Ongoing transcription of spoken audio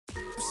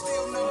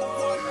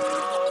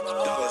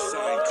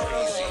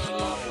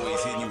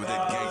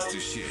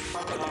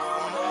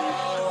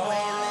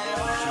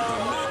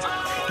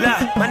Look,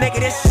 my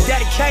nigga, this is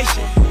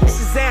dedication. This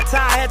is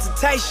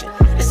anti-hesitation.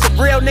 It's a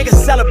real nigga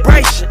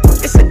celebration.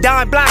 It's a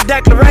dime block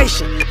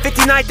declaration.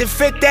 59th and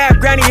 5th Ave,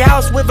 granny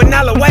house with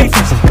vanilla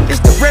wafers.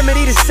 It's the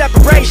remedy to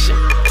separation.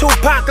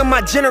 Tupac of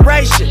my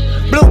generation.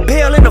 Blue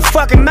pill in the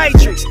fucking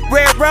matrix.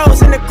 Red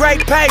rose in the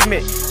great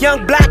pavement.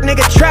 Young black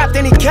nigga trapped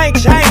and he can't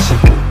change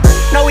it.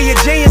 Know he a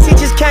genius, he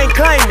just can't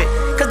claim it.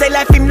 Cause they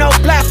left him no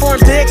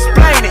platforms to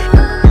explain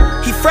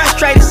it. He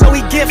frustrated so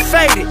he get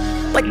faded.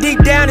 But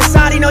deep down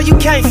inside he know you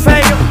can't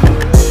fade him.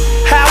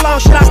 How long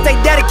should I stay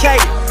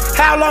dedicated?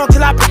 How long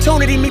till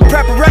opportunity meet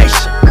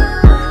preparation?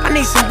 I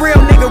need some real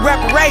nigga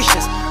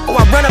reparations, or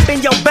I run up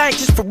in your bank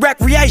just for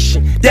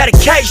recreation.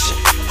 Dedication,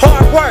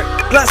 hard work,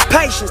 plus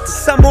patience. To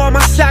some more of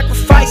my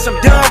sacrifice, I'm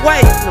done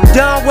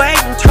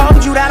waiting.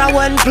 Told you that I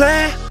wasn't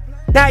playing.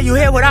 Now you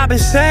hear what I've been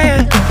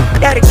saying.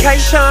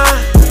 Dedication.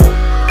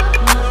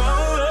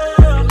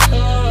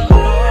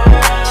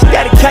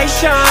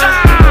 Dedication.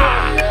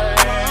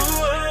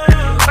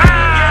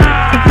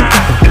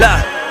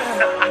 Look.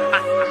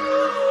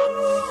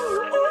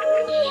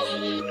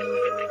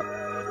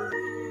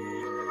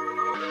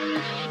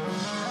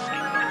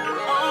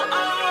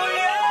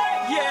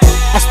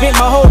 I spent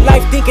my whole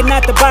life thinking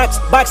out the box.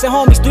 Boxing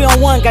homies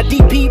 3-on-1, got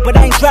DP, but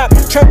I ain't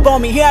dropped. Chirp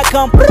on me, here I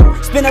come.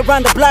 Spin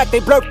around the block, they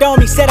blurped on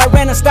me. Said I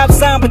ran a stop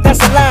sign, but that's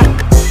a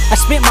lie. I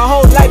spent my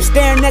whole life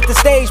staring at the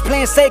stage,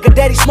 playing Sega,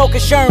 daddy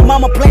smoking Sherm,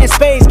 mama playing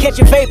spades,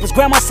 catching vapors.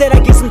 Grandma said I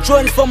get some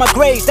Jordans for my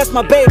grades, that's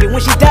my baby.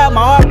 When she died, my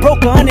heart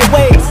broke 100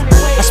 ways.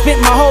 I spent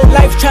my whole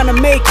life trying to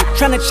make it,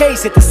 trying to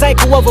chase it. The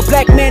cycle of a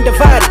black man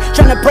divided,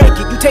 trying to break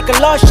it. You take a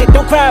lost shit,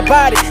 don't cry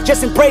about it,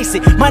 just embrace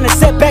it. Mine a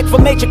setback for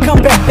major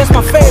comeback, that's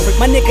my favorite.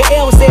 My nigga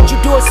L said you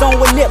do it song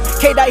with Nip.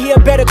 K-Dot here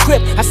better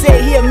grip. I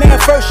said he a man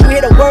first, you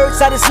hear the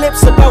words out his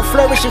lips about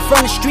flourishing from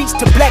the streets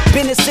to black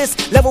businesses.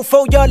 Level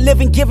 4 y'all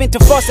living, giving to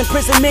false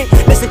imprisonment.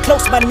 Listen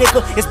close, my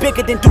nigga, it's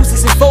bigger than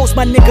deuces and foes,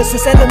 my nigga.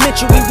 Since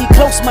elementary, we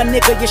close, my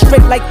nigga, you're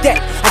straight like that.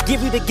 I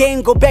give you the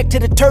game, go back to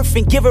the turf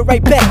and give it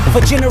right back.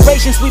 For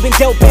generations, we've been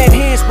dealt bad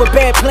hands with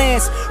bad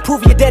plans.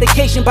 Prove your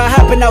dedication by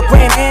hopping out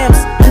Grand Ams.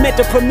 I'm at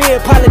the premiere,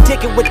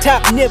 politicking with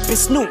Top Nip and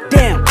Snoop.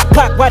 Damn,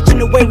 clock watching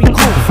the way we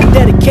grew from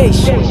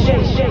dedication.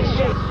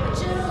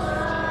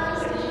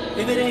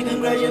 If it ain't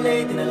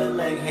congratulate, then it look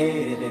like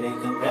hate. If it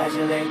ain't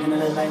congratulate, then it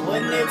look like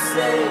what Nip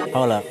said.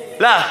 Hold up.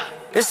 Look,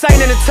 this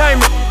ain't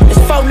entertainment. It's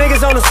 4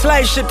 niggas on a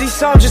slave ship. These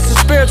songs just the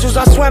spirituals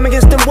I swam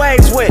against them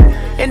waves with.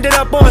 Ended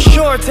up on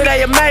shore to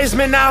their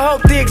amazement. Now I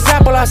hope the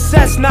example I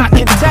set's not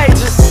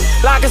contagious.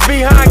 Lock us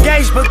behind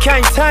gates but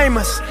can't tame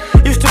us.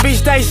 Used to be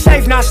stay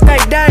safe, now stay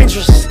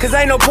dangerous. Cause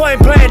ain't no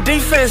point in playing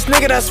defense,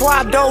 nigga. That's why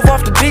I dove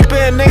off the deep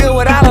end, nigga,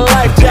 without a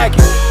life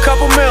jacket.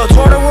 Couple mil,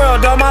 tour the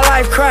world, all my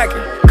life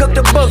cracking. Cook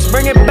the books,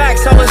 bring it back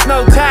so it's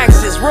no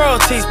taxes.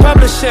 Royalties,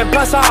 publishing,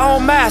 plus our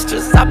own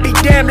masters. I'd be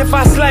damned if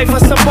I slave for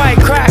some white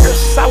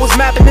crackers. I was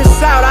mapping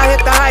this out, I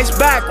hit the heights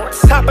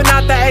backwards. Hopping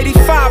out the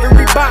 85 and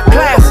Reebok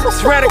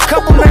classics. Ran a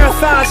couple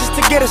marathons just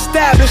to get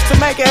established. To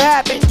make it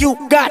happen, you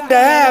got to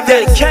have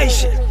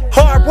dedication,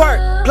 hard work,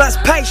 plus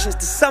patience.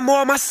 To some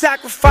more of my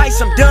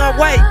sacrifice, I'm done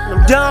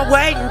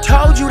waiting.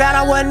 Told you that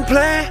I wasn't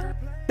playing.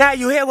 Now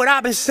you hear what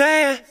I've been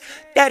saying.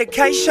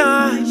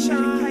 Dedication.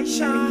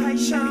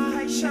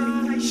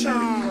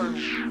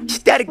 It's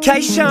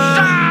dedication.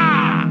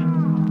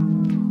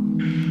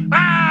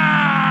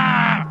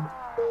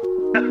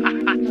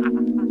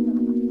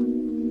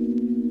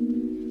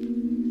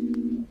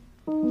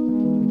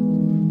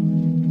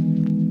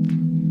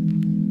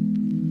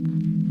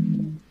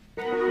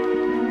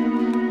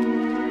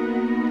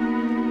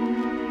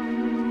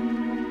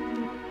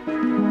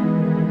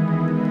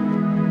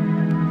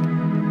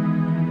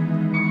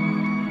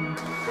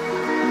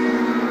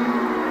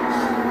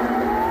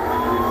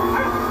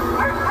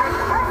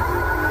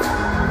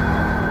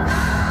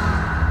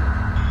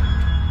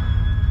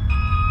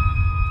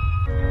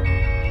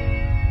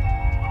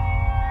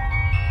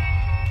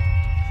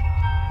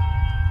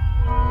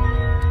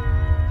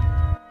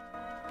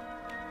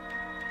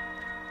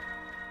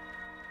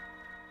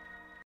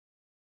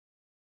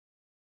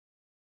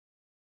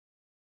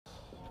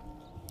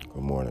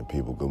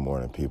 Good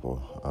morning,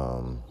 people.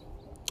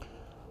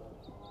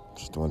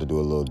 Just wanted to do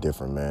a little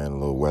different, man. A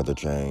little weather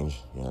change.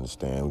 You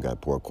understand? We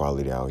got poor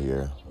quality out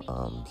here.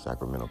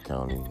 Sacramento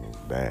County is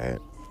bad.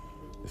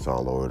 It's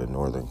all over the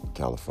Northern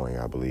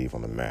California, I believe,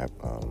 on the map.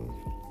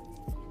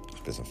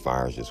 There's been some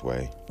fires this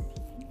way.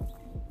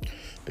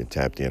 Been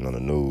tapped in on the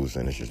news,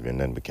 and it's just been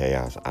nothing but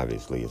chaos.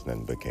 Obviously, it's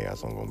nothing but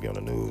chaos. I'm going to be on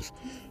the news.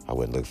 I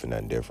wouldn't look for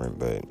nothing different,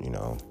 but, you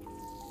know,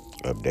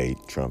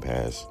 update, Trump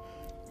has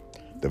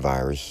the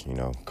virus, you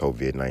know,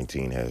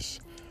 COVID-19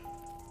 has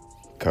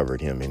covered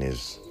him in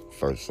his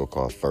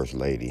so-called first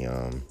lady.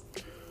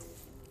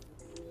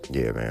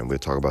 Yeah, man, we'll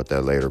talk about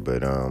that later,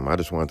 but I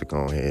just wanted to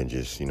go ahead and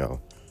just, you know,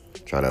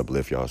 try to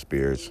uplift y'all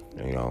spirits.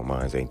 And, you know,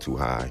 mine ain't too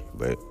high,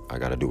 but I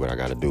got to do what I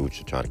got to do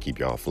to try to keep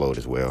y'all afloat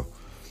as well.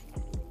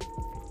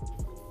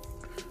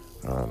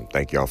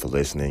 Thank y'all for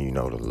listening. You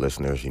know, the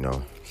listeners,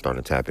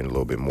 starting to tap in a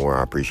little bit more.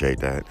 I appreciate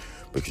that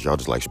because y'all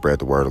just like spread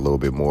the word a little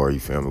bit more. You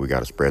feel me? We got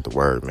to spread the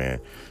word, man.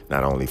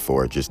 Not only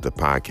for just the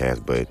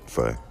podcast, but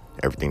for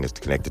everything that's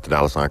connected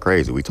to $sign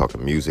Crazy. We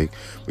talking music,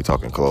 we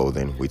talking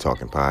clothing, we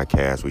talking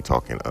podcasts, we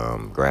talking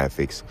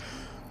graphics,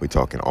 we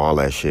talking all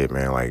that shit,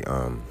 man. Like,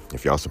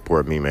 if y'all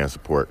support me, man,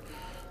 support.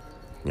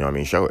 You know what I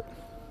mean? Show it.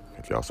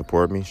 If y'all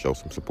support me, show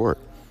some support.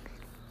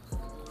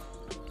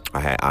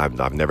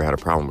 I've never had a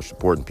problem with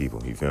supporting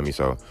people. You feel me?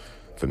 So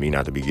for me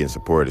not to be getting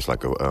support, it's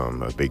like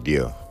a big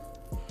deal.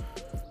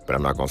 But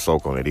I'm not gonna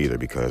soak on it either,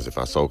 because if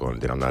I soak on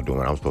it, then I'm not doing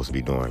what I'm supposed to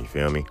be doing. You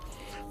feel me?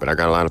 But I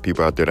got a lot of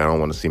people out there that don't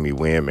want to see me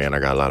win, man. I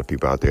got a lot of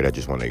people out there that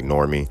just want to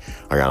ignore me.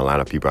 I got a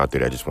lot of people out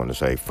there that just want to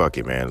say, fuck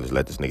it, man. Let's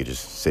let this nigga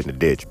just sit in the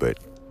ditch. But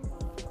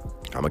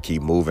I'm gonna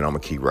keep moving. I'm gonna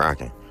keep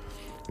rocking.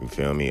 You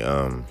feel me?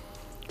 And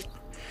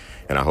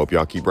I hope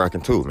y'all keep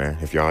rocking too, man.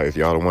 If y'all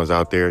the ones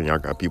out there and y'all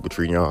got people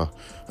treating y'all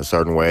a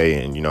certain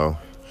way, and you're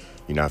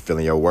not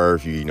feeling your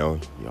worth, you know,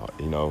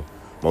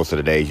 most of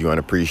the days you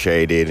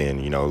unappreciated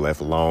and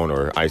left alone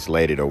or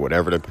isolated or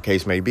whatever the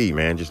case may be,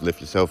 man. Just lift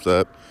yourselves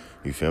up.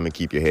 You feel me?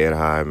 Keep your head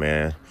high,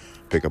 man.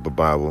 Pick up a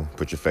Bible,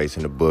 put your face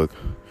in the book,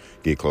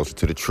 get closer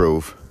to the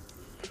truth.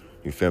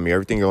 You feel me?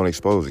 Everything gonna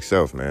expose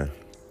itself, man.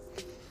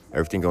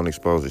 Everything gonna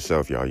expose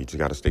itself, y'all. You just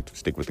gotta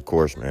stick with the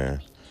course, man.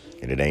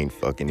 And it ain't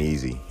fucking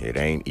easy. It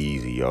ain't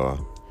easy,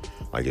 y'all.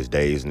 Like, it's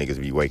days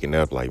niggas be waking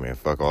up like, man,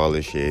 fuck all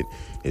this shit.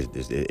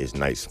 It's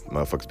nights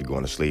motherfuckers be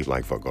going to sleep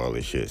like, fuck all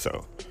this shit.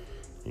 So,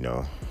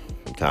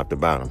 from top to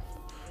bottom,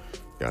 you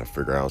gotta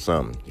figure out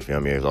something. You feel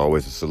me? There's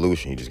always a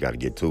solution. You just gotta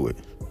get to it.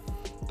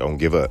 Don't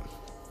give up.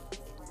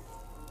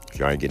 If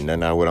y'all ain't getting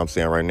nothing out of what I'm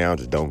saying right now,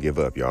 just don't give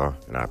up, y'all.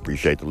 And I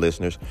appreciate the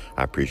listeners.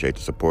 I appreciate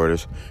the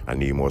supporters. I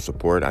need more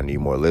support. I need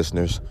more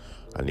listeners.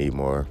 I need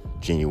more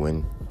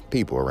genuine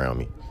people around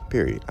me.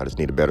 Period. I just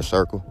need a better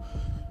circle,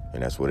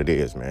 and that's what it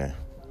is, man.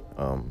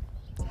 Y'all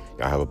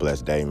have a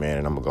blessed day, man,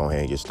 and I'm gonna go ahead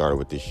and get started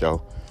with this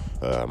show.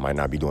 I might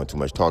not be doing too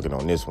much talking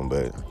on this one,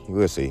 but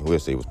we'll see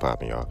what's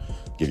popping, y'all.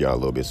 Give y'all a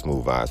little bit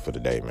smooth vibes for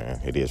the day,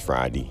 man. It is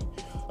Friday.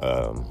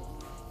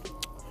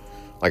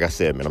 Like I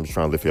said, man, I'm just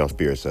trying to lift y'all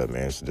spirits up,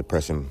 man. It's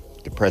depressing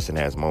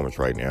ass moments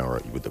right now,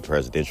 right? With the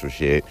presidential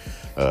shit,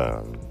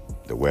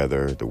 the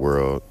weather, the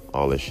world,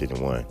 all this shit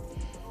in one.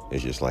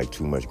 It's just like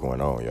too much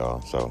going on, y'all.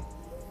 So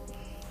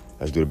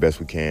let's do the best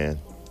we can.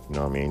 You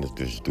know what I mean? Let's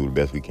just do the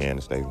best we can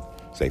to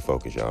stay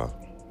focused, y'all.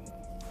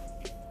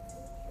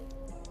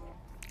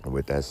 And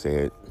with that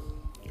said,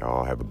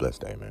 y'all have a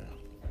blessed day, man.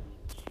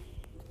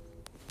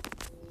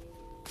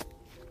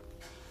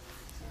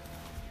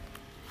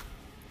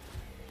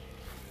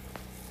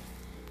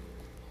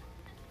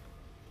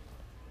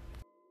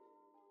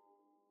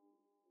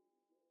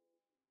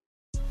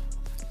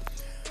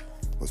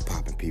 What's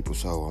poppin', people?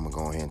 So I'm gonna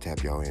go ahead and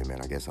tap y'all in,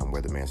 man. I guess I'm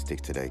Weatherman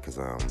Sticks today because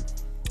I'm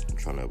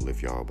trying to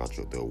uplift y'all about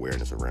the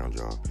awareness around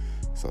y'all.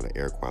 So the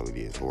air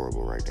quality is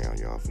horrible right now,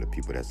 y'all. For the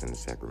people that's in the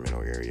Sacramento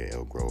area,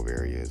 Elk Grove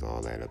area, is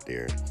all that up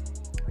there.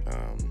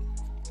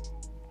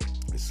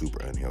 It's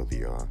super unhealthy,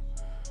 y'all.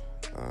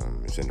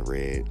 It's in the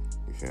red.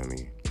 You feel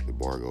me? The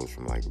bar goes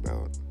from like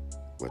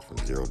from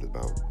 0 to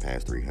about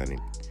past 300,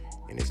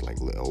 and it's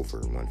like over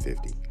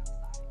 150,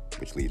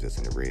 which leaves us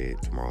in the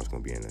red. Tomorrow's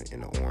gonna be in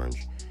the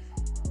orange,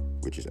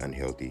 which is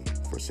unhealthy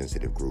for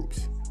sensitive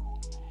groups.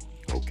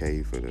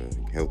 Okay for the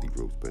healthy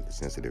groups, but the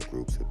sensitive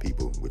groups of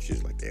people, which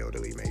is like the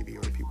elderly maybe,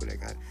 or the people that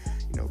got,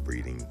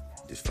 breathing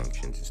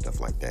dysfunctions and stuff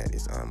like that,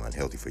 is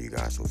unhealthy for you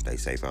guys. So stay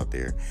safe out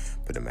there.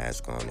 Put a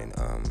mask on and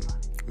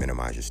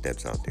minimize your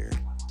steps out there.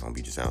 Don't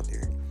be just out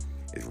there.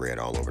 It's red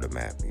all over the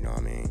map, you know what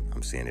I mean?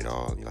 I'm seeing it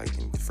all, like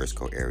in the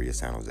Frisco area,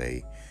 San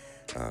Jose,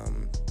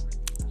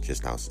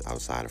 just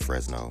outside of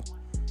Fresno,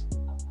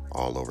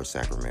 all over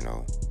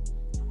Sacramento.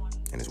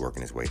 And it's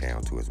working its way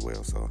down too as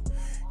well. So,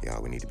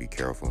 y'all, we need to be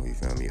careful, you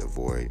feel me?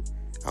 Avoid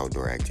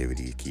outdoor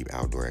activities, keep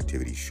outdoor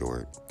activities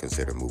short.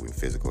 Consider moving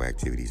physical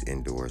activities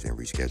indoors and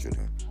reschedule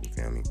them, you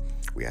feel me?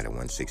 We at a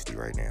 160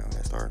 right now.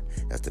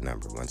 That's the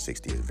number.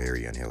 160 is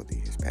very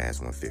unhealthy. It's past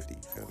 150,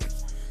 you feel me?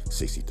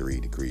 63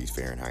 degrees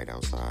Fahrenheit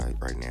outside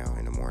right now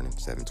in the morning,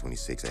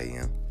 7:26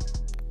 a.m.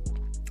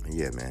 And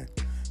yeah, man,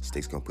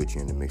 Sticks gonna put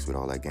you in the mix with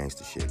all that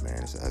gangster shit,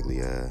 man. It's an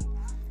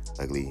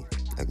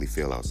ugly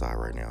feel outside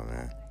right now,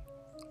 man.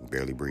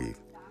 Barely breathe.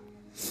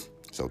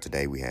 So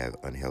today we have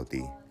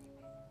unhealthy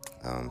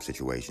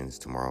situations.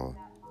 Tomorrow,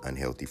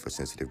 unhealthy for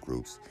sensitive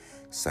groups.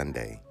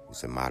 Sunday,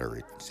 it's a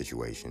moderate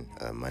situation.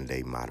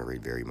 Monday,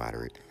 moderate, very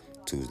moderate.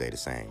 Tuesday, the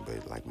same.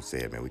 But like we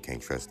said, man, we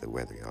can't trust the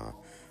weather, y'all.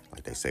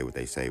 Like they say what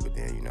they say, but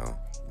then, you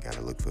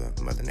gotta look for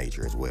Mother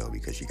Nature as well,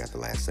 because she got the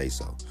last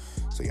say-so.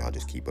 So y'all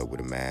just keep up with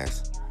the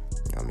mask.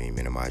 You know what I mean?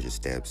 Minimize your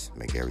steps.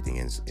 Make everything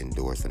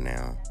indoors for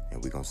now.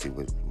 And we're going to see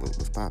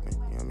what's popping. You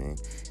know what I mean?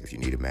 If you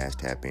need a mask,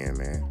 tap in,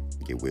 man.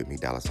 Get with me,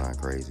 $sign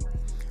Crazy.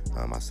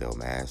 I sell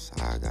masks.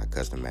 I got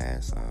custom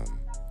masks.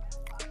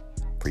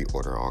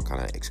 Pre-order all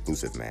kind of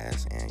exclusive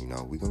masks. And,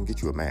 we're going to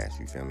get you a mask.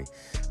 You feel me?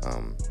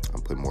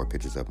 I'm putting more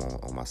pictures up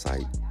on my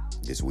site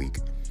this week.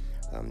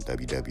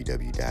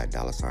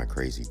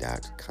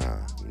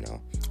 www.dollarsigncrazy.com. You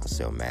know, I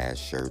sell masks,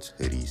 shirts,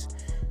 hoodies,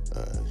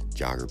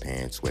 jogger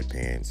pants,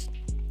 sweatpants.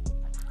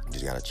 You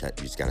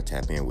just gotta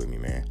tap in with me,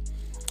 man.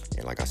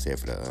 And like I said,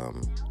 for the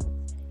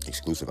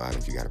exclusive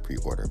items, you gotta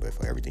pre-order, but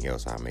for everything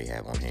else, I may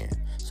have on hand.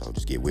 So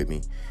just get with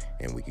me,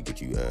 and we can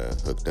get you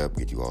hooked up,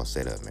 get you all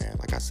set up, man.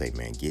 Like I say,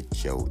 man,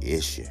 get your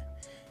issue.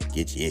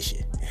 Get your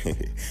issue.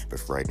 But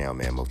for right now,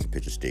 man, motion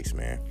picture sticks,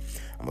 man.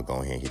 I'm gonna go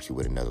ahead and hit you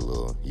with another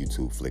little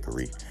YouTube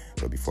flickery.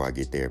 But before I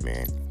get there,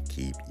 man,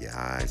 keep your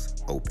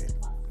eyes open.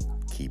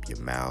 Keep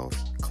your mouth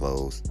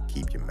closed.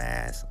 Keep your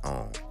mask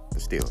on.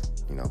 But still,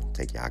 you know,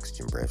 take your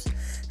oxygen breaths.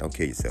 Don't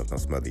kill yourself. Don't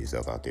smother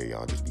yourself out there,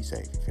 y'all. Just be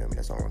safe. You feel me?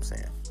 That's all I'm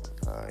saying.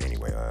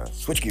 Anyway,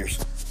 switch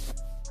gears.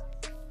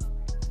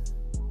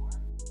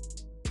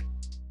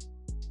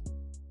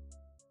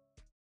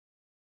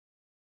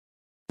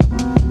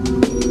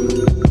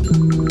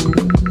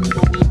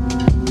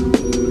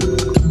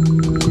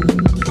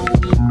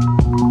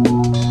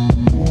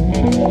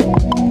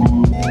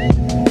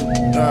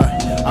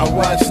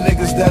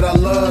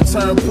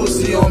 Turn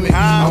pussy on me.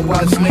 I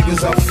watch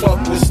niggas I fuck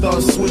with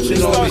start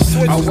switching on me.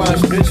 I watch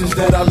bitches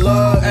that I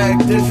love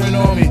act different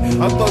on me.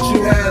 I thought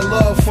you had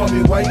love for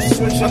me, why you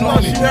switching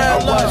on me? I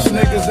watch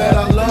niggas that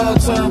I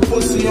love turn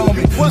pussy on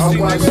me. I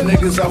watch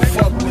niggas I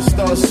fuck with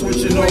start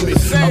switching on me.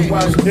 I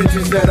watch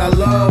bitches that I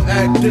love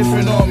act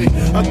different on me.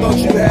 I thought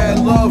you had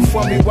love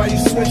for me, why you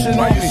switching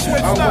on me?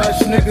 I watch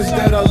niggas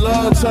that I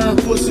love turn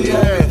pussy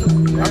on me.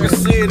 I can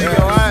see it in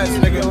your eyes,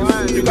 nigga.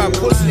 You got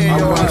pussy in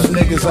your eyes. I watch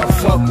niggas I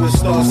fuck with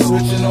start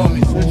switching on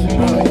me.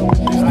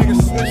 These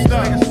niggas switched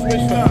up.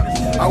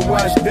 I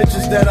watch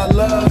bitches that I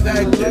love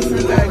act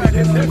different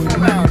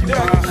now.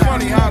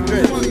 Funny how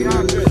bitch.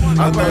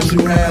 I thought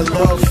you had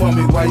love for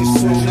me, why you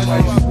switching?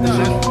 I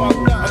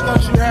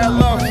thought you had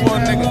love for a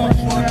nigga.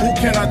 Who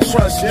can I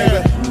trust,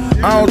 nigga?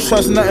 I don't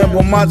trust nothing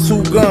but my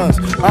two guns.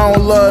 I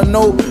don't love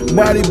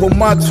nobody but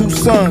my two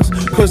sons.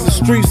 Cause the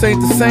streets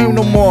ain't the same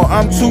no more,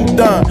 I'm too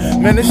done.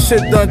 Man, this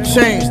shit done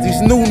changed,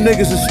 these new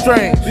niggas are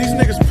strange. These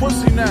niggas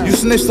pussy now. You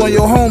snitched on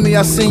your homie,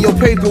 I seen your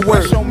paperwork.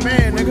 That's your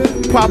man,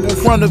 nigga. Pop in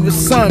front of his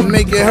son,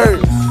 make it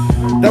hurt.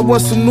 That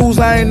was some news,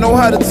 I ain't know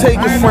how to take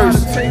it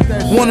first.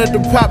 Wanted to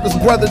pop his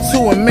brother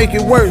too and make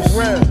it worse.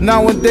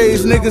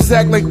 Nowadays, niggas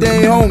act like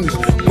they ain't homies.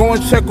 Go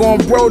and check on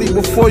Brody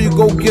before you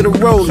go get a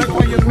rollie.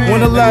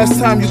 When the last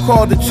time you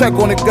called to check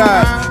on the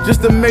guys,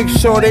 just to make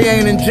sure they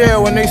ain't in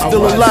jail and they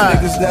still alive? I watch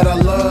niggas that I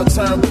love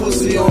turn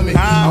pussy on me.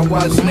 I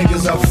watch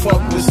niggas I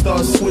fuck with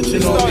start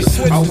switching on me.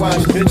 I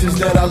watch bitches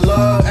that I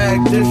love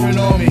act different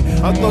on me.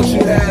 I thought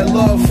you had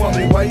love for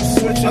me, why you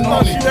switching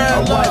on me? I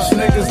watch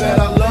niggas that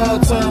I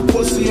love turn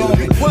pussy on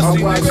me. I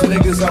watch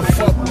niggas I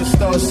fuck with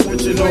start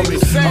switching on me.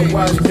 I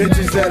watch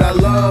bitches that I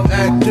love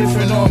act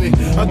different on me.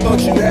 I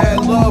thought you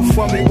had love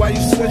for me, why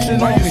you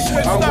switching on me?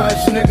 I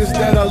watch niggas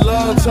that I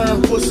love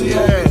turn pussy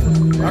on me.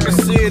 I can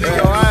see it in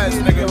your eyes,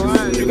 nigga.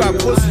 You got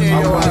pussy in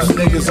your eyes. I watch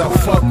niggas I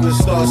fuck with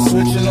start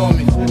switching on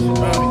me. These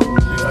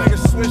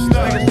niggas switched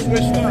up.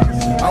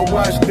 I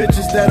watch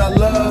bitches that I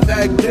love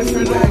act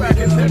different on me.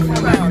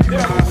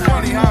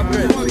 Funny how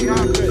bitch.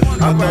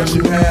 I thought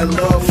you had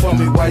love for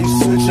me, why you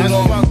switching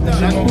on me? I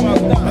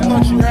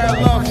thought you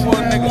had love for a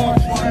nigga.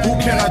 Who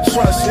can I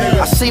trust,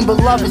 nigga? I seen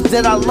beloveds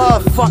that I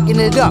love fucking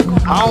it up.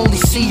 I only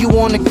see you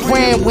on the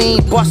gram, we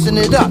ain't busting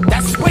it up.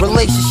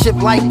 Relationship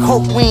like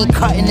coke, we ain't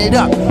cutting it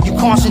up. You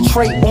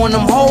concentrate on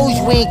them hoes,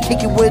 we ain't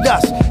kicking with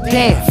us.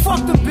 Damn,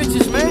 fuck them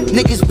bitches, man.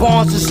 Niggas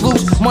bonds is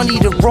loose, money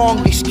the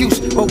wrong excuse,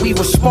 but we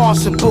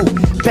responsible.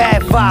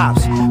 Bad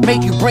vibes,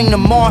 make you bring the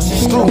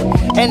monsters through,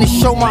 and to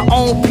show my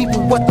own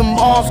people what them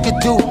arms could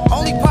do.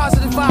 Only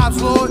positive vibes,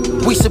 Lord.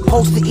 We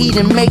supposed to eat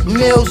and make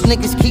meals,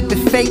 niggas keep it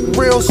fake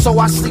real, so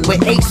I sleep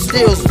with 8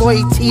 stills.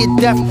 Loyalty or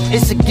death,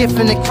 it's a gift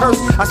and a curse.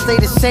 I stay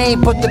the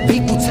same, but the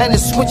people tend to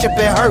switch up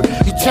and hurt.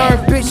 You turn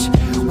bitch,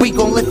 we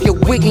gon' lift your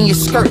wig and your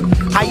skirt.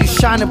 How you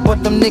shining,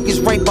 but them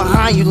niggas right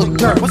behind you look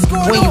dirt.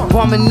 When you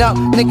bumming up,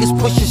 niggas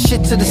push your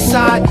shit to the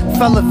side.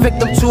 Fell a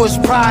victim to his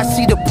pride,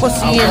 see the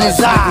pussy in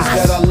his eyes.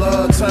 Niggas that I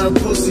love turn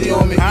pussy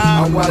on me.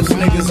 I watch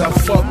niggas I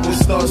fuck with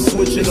start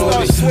switching on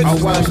me. I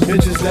watch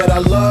bitches that I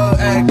love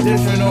act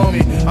different on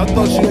me. I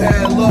thought you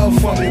had love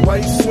for me, why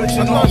you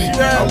switching on me?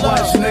 I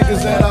watch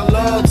niggas that I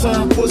love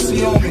turn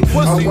pussy on me. I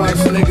watch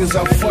niggas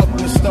I fuck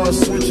with start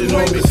switching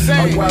on me.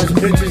 I watch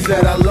bitches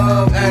that I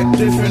love act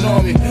different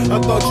on me. I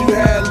thought you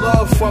had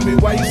love for me,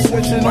 why you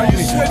switching on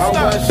me? I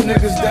watch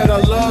niggas that I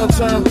love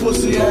turn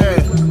pussy on me.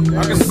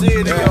 I can see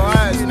it in your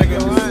eyes, nigga.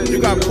 You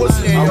got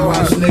pussy in your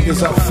eyes. I watch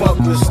niggas I fuck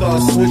with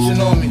start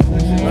switching on me.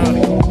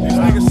 These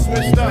niggas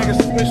switched up.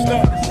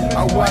 I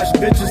watch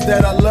bitches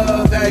that I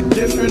love act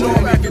different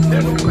on me.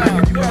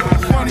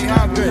 Funny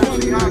how bitch.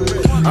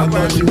 I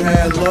thought you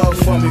had love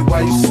for me,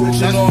 why you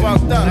switching on me? I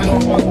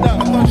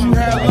thought you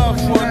had love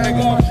for a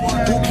nigga.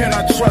 Who can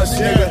I trust,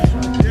 nigga?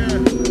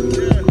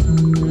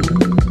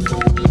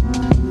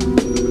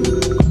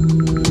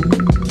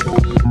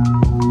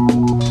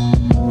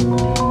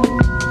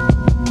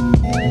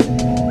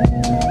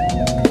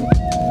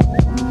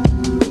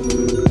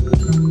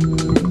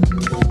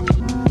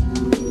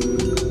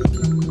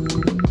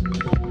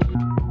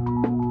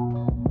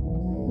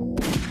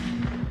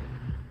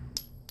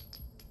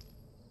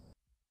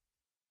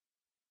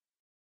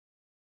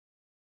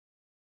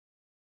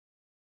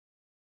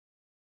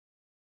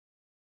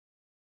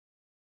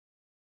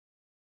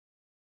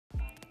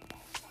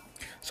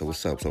 So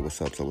what's up,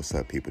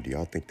 people? Do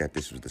y'all think that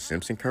this was the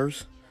Simpson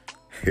curse?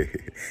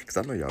 Because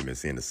I know y'all been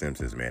seeing the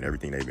Simpsons, man.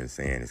 Everything they've been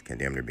saying is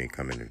condemned to being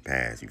coming to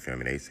pass, you feel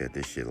me? They said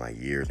this shit like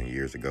years and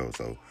years ago,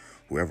 so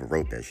whoever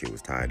wrote that shit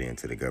was tied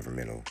into the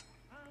governmental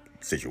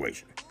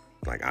situation.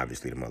 Like,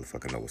 obviously the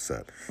motherfucker know what's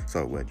up.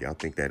 So what, y'all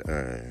think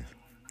that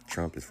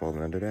Trump is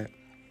falling under that?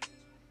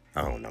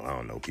 I don't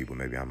know, people.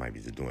 Maybe I might be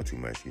just doing too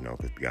much, you know,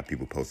 because we got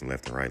people posting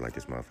left and right like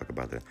this motherfucker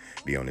about to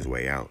be on his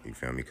way out, you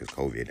feel me, because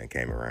COVID done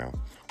came around.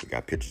 We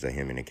got pictures of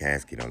him in the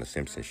casket on the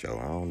Simpsons show.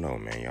 I don't know,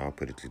 man. Y'all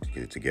put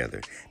it together.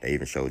 They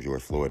even showed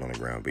George Floyd on the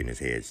ground beating his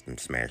head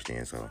smashed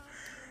in. So,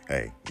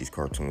 hey, these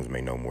cartoons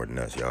may know more than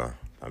us, y'all.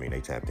 I mean,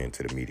 they tapped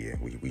into the media.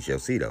 We shall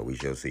see, though. We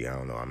shall see. I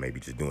don't know. I may be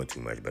just doing too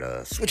much,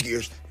 but switch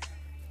gears.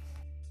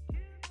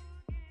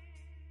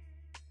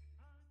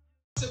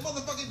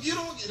 Motherfucker, if you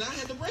don't, and I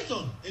had to break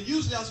on him. And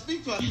usually I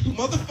speak to him.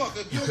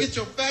 Motherfucker, if you don't get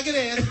your faggot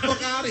ass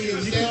fuck out of here.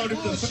 You called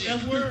it the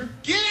F-word?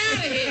 Get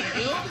out of here,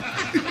 yo.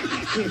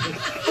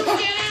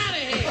 Get out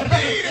of here.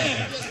 Hey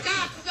there.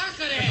 Stop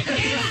sucking it.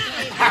 Get out of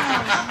here.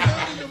 I'm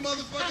telling you,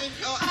 motherfucking,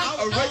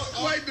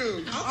 white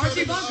dude.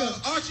 Archie Bunker.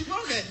 Archie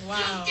Bunker.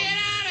 Wow. Get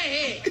out of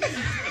here.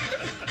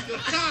 You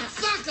cock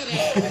sucker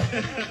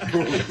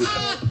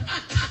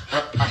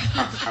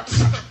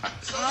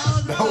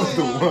That was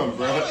the one,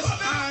 bro.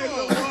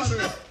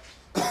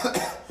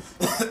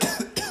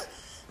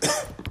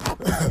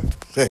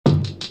 Yeah.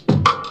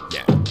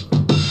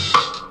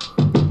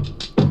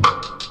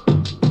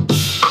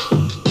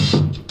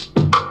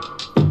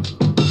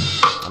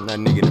 I'm that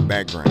nigga in the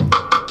background.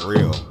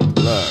 Real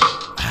love.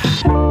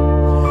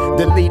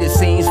 Deleted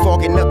scenes,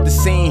 fogging up the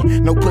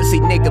scene. No pussy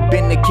nigga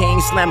been the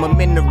king. Slam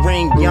him in the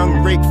ring.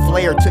 Young Ric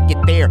Flair took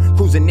it there.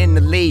 Cruising in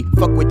the lead.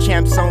 Fuck with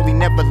champs only,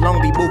 never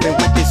lonely. Moving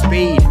with this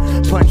speed.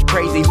 Punch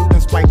crazy, who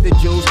done spike the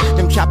juice?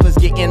 Them choppers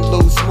getting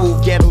loose.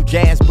 Smooth ghetto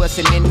jazz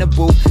busting in the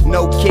booth.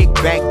 No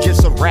kickback,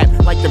 just a rap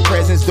like the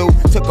presents do.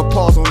 Took a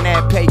pause on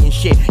that paying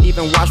shit.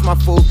 Even wash my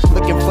food.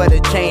 Looking for the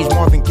change.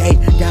 Marvin Gaye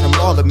got them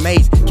all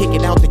amazed.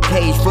 Kicking out the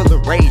cage full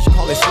of rage.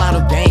 Call it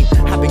slaughter game.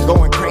 I've been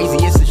going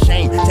crazy, it's a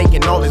shame.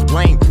 Taking all his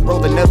blame.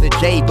 Roll another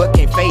J, but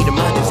can't fade him.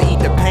 I just eat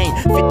the pain.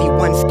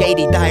 51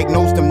 skatey,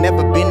 diagnosed him,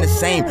 never been the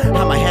same.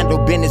 I'ma handle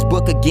business,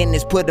 book again,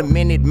 this put him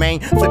in it, man.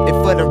 Flipped it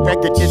for the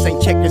record, this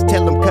ain't checkers.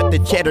 Tell him cut the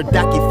cheddar.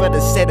 Docky for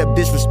the setup,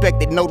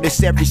 disrespected,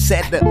 notice every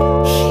setup.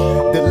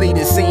 Delete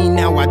the scene,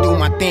 now I do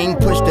my thing.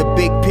 Push the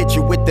big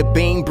picture with the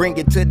beam, bring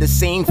it to the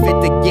scene.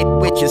 Fit to get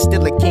with you,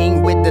 still a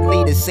king with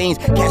deleted scenes.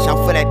 Cash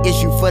out for that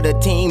issue for the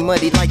team,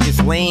 muddy like it's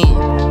lean.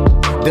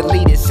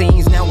 Deleted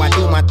scenes, now I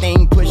do my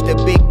thing. Push the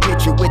big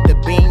picture with the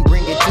beam,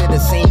 bring it to the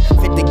scene.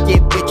 Fit to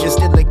get bitches,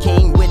 still a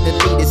king with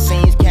deleted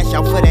scenes. Cash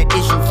out for that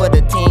issue for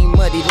the team,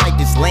 muddy like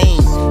this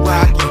lane.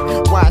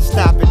 Why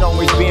stop it?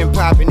 Always been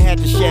popping. Had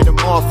to shed them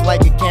off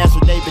like a cancer.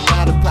 They been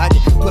out of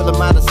pocket. Pull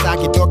them out of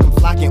socket, door come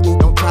flocking. Ooh,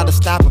 don't try to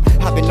stop them.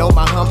 I've been on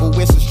my humble,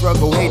 it's a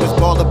struggle. Haters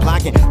ball of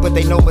blocking, but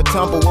they know a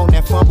tumble on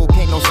that fumble.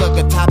 Can't no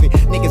sucker top it.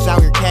 Niggas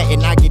out here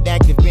catting, I get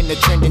active, been the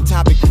trending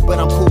topic. But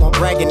I'm cool, I'm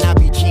bragging, I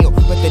be chill.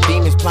 But the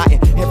demons plotting.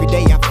 Every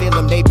day I feel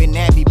them, they been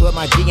at me, but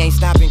my G ain't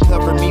stopping.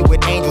 Cover me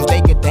with angels,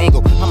 they could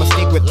dangle. I'ma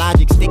stick with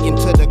logic, sticking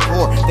to the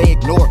core. They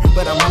ignore,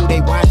 but I'm who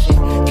they watching.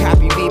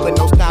 Copy me, but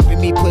no stopping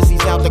me.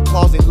 Pussies out the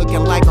closet,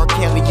 looking like R.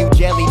 Kelly, you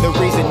jelly. The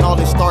reason all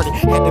this started,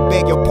 had to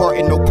beg your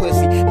pardon, no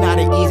pussy. Not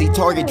an easy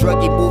target,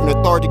 druggy, moving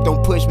lethargic.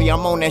 Don't push me,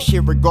 I'm on that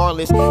shit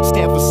regardless.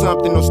 Stand for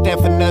something, no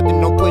stand for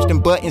nothing. Don't push them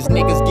buttons,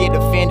 niggas get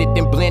offended,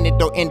 then blended.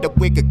 Don't end up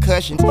with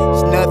concussions,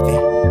 it's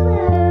nothing.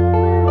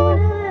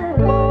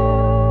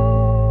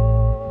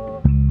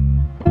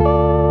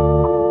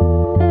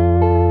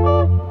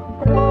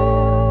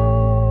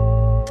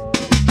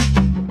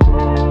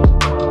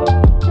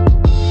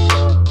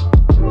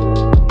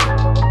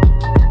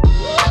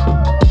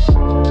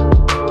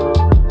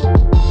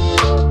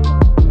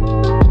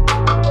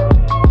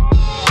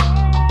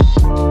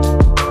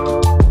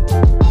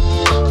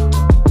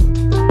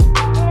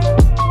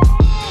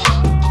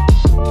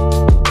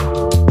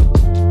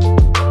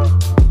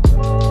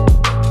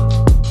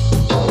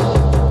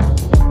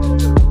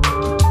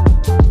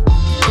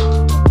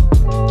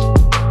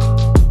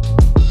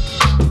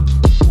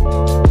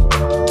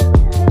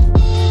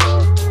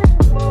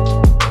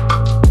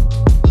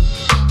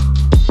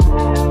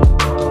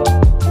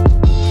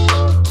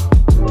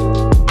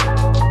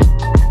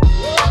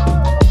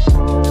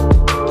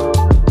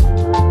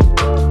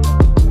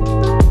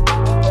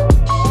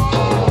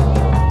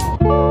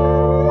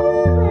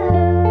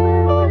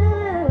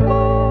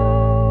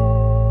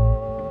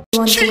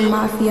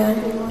 Mafia.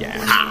 Yeah.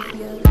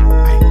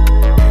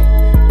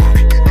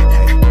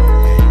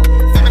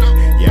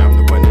 Yeah, I'm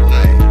the one to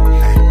blame.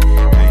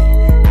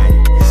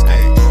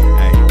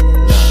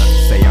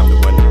 Say I'm the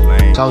one to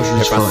blame.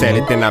 If I said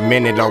it, then I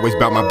meant it. Always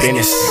about my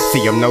business.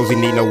 See, I'm nosy,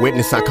 need no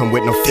witness. I come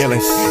with no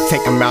feelings.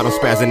 Take them out, I'm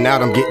spazzing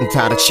out. I'm getting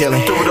tired of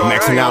chilling.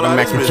 Maxing out, I'm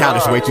maxing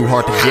childish. Way too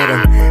hard to get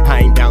them. I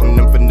ain't doubting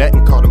them for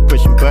nothing. Call them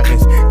pushing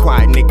buttons.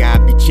 Quiet nigga, I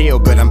be chill,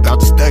 but I'm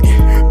about to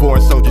stuggin'.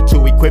 Born soldier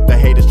too equipped, the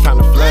haters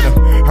tryna flood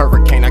him.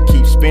 Hurricane, I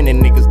keep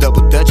spinning, niggas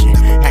double dutching.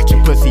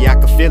 Action pussy, I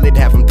can feel it,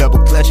 have them double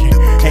clutching.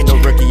 Ain't no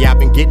rookie, I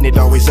been getting it,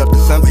 always up to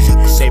something.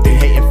 They been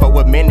hating for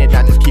a minute,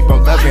 I just keep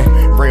on loving.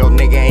 Real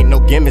nigga, ain't no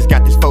gimmicks,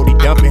 got this 40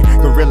 dumping.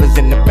 Gorillas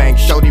in the bank,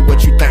 shorty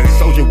what you think.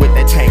 Soldier with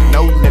that tank,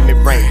 no limit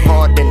rank,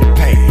 hard in the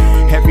paint.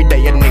 Every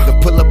day a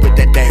nigga pull up with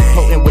that dang,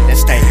 potent with that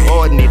stank.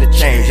 Lord need a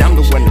change, I'm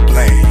the one to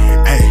blame.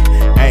 Ay,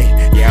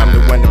 ay, yeah, I'm the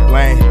one to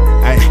blame.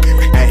 Ay,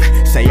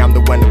 ay, say I'm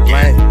the one to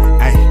blame.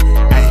 Ay,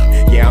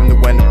 ay, yeah, I'm the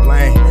one to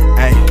blame.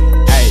 Ay,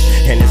 ay,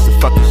 and it's a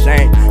fucking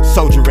shame.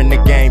 Soldier in the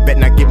game, bet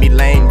not get me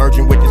lame.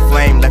 Merging with this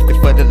flame, left it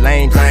for the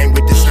lanes. I ain't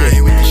with this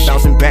shit.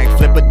 Bouncing back,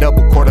 flip a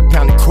double, quarter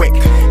pounding quick.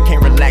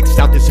 Can't relax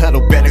out this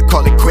huddle, better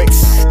call it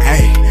quits.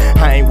 Ay,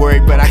 I ain't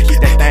worried, but I keep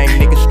that thing.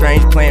 Nigga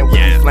strange, playing with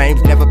the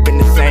flames. Never been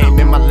the same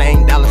in my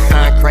lane,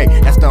 $sign crate.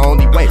 That's the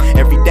only way,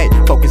 every day,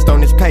 focused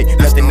on this pay.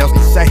 Nothing else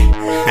to say.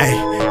 Ay,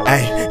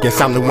 ay, guess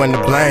I'm the one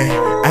to blame.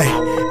 Ay,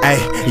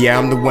 ay, yeah,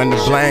 I'm the one to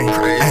blame.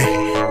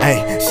 Ay,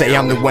 ay, say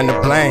I'm the one to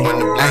blame.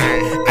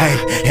 Ay,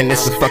 ay, and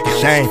it's a fucking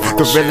shame.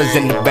 Gorillas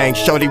in the bank,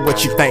 shorty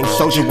what you think.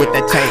 Soldier with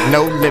that tank,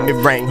 no limit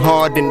rank,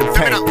 hard in the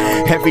paint.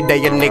 Every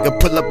day a nigga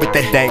pull up with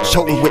that dank,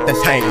 choking with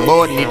that tank.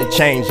 Lord need a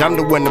change, I'm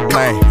the one to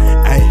blame.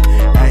 Ay,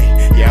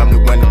 ay, yeah, I'm the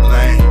one to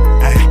blame.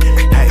 Ay,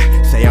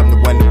 ay, say I'm the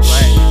one to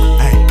blame.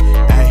 Ay,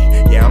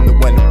 ay, yeah, I'm the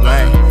one to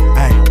blame.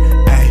 Ay,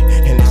 ay,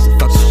 and it's a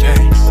fucking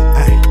shame.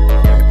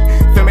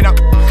 Ay, feel me now.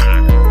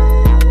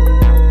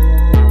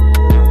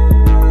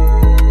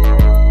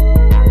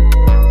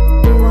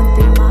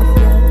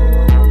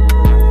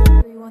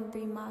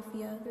 313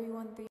 Mafia.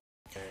 313.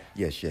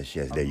 Yes,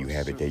 there you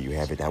have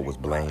it, that was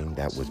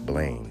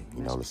Blame,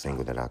 you know, the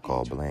single that I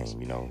call Blame,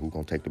 you know, who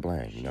gonna take the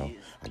blame, you know,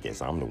 I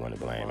guess I'm the one to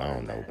blame, I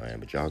don't know, man,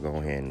 but y'all go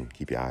ahead and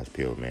keep your eyes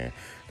peeled, man,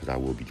 because I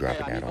will be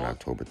dropping that on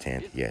October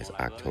 10th, yes,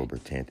 October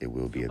 10th, it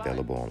will be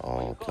available on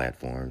all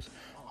platforms,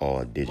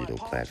 all digital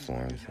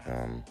platforms,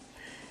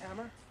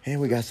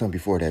 and we got something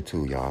before that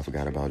too, y'all, I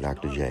forgot about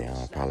Dr. J,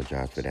 I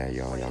apologize for that,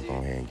 y'all go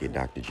ahead and get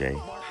Dr. J,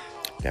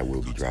 that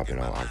will be dropping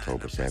on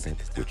October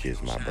 7th, which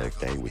is my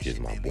birthday, which is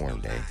my born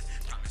day.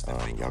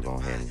 Y'all go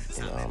ahead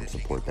and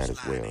support that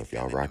as well. If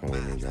y'all rocking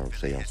with me, y'all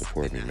say y'all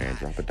support me, man,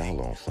 drop $1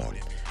 on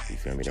something. You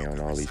feel me? They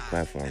on all these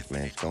platforms,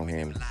 man. Just go ahead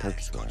and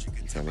purchase one.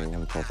 You feel me? It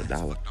only costs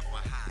 $1.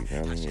 You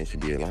feel me? It should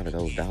be a lot of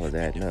those dollars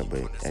adding up,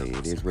 but hey,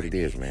 it is what it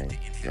is, man.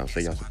 Y'all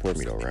say y'all support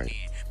me though, right?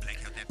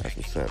 That's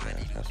what's up,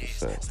 man. That's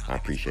what's up. I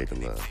appreciate the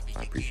love.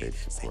 I appreciate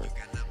the support.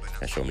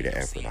 That showed me the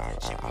effort.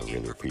 I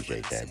really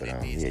appreciate that. But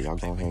yeah, y'all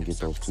go ahead and get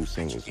those 2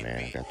 singles,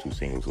 man. I got 2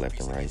 singles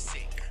left and right.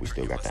 We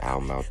still got the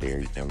album out there.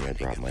 You feel me? I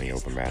dropped Money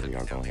Open Battle.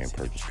 Y'all go ahead and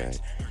purchase that.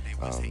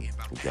 We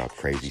dropped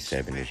Crazy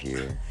 7 this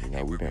year. You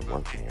know, we've been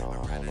working,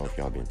 y'all. I don't know if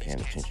y'all been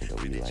paying attention,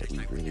 but we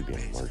really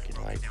been working.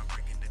 Like,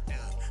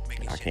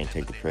 I can't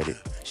take the credit,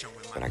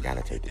 but I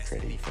gotta take the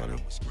credit. You feel me?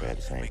 But at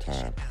the same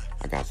time,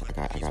 I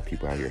got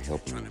people out here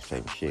helping me with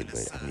certain shit,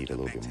 but I need a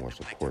little bit more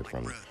support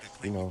from,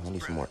 you know, I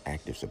need some more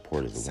active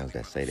supporters, the ones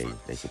that say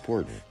they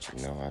support me.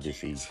 You know, I just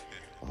see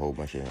a whole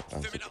bunch of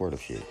unsupportive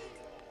shit,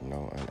 you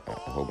know, a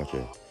whole bunch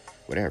of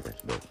whatever,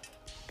 but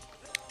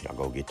y'all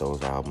go get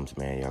those albums,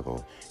 man.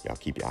 Y'all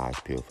keep your eyes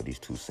peeled for these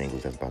 2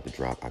 singles that's about to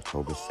drop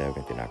October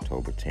 7th and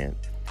October 10th.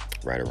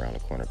 Right around the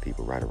corner,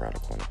 people, right around the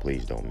corner.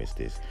 Please don't miss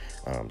this.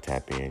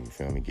 Tap in, you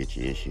feel me? Get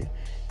your issue.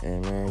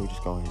 And, man, we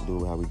just go ahead and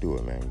do how we do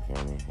it, man. You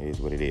feel me? It is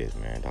what it is,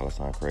 man.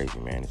 $sign Crazy,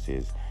 man. This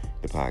is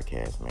the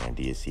podcast, man.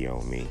 DSC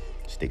on me.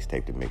 Sticks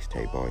tape to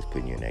mixtape. Always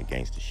putting you in that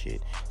gangster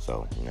shit.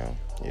 So, you know,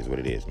 it is what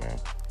it is, man.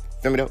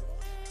 Feel me, though?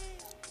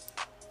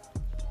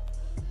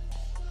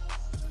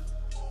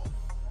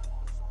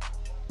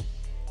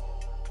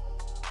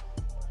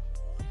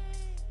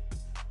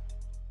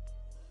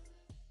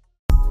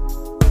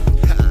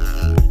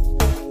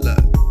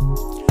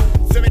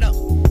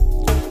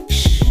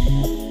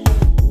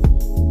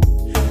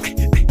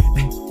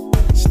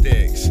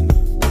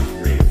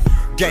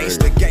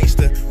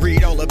 Gangster,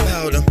 read all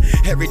about him.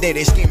 Every day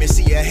they scheme and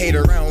see a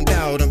hater around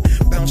out him.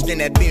 Bounced in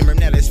that beamer,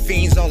 now there's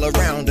fiends all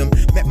around him.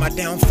 Met my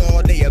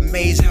downfall, they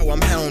amazed how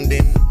I'm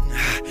hounding.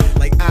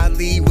 Like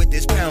Ali with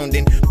this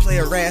pounding.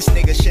 Player ass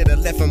nigga shoulda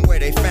left him where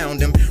they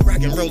found him.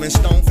 Rockin' Rolling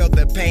Stone, felt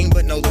the pain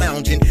but no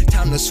lounging.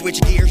 Time to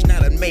switch gears,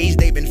 not amazed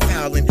they been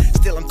fouling.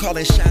 Still I'm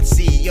calling shots,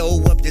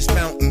 CEO up this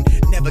mountain.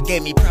 Never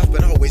gave me props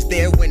but always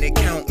there when it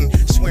counting.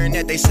 Swearing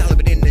that they solid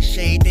but in the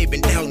shade they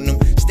been doubting them.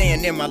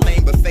 Staying in my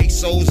lane but fake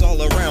souls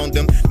all around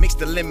them. Mix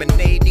the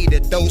lemonade, need a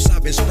dose,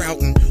 I've been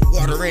sprouting.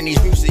 Water in these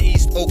roofs of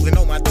East Oakland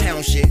on my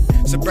town shit.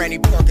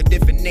 Sabrani Park, a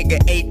different nigga,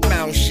 8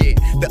 Mile shit.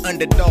 The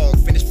underdog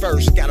finished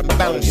first, got him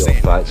bouncing.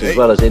 Your fights as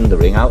well as in the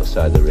ring,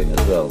 outside the ring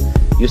as well.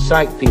 You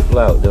psych people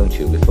out, don't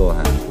you,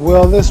 beforehand?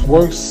 Well, this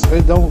works.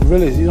 You don't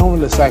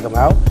really psych them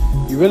out.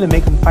 You really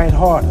make them fight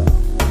harder.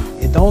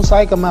 It don't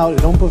psych them out.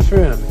 It don't put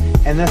fear in them.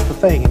 And that's the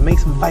thing. It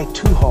makes them fight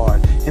too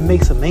hard. It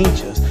makes them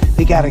anxious.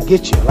 He gotta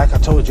get you. Like I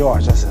told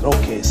George, I said,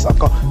 okay,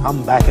 sucker,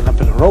 I'm backing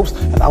up in the ropes,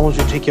 and I want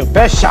you to take your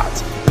best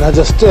shots. And I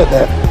just stood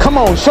there. Come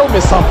on, show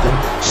me something.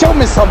 Show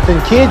me something,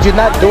 kid. You're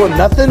not doing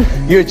nothing.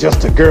 You're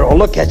just a girl.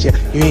 Look at you.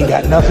 You ain't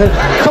got nothing.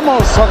 Come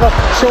on, sucker.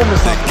 Show me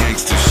something.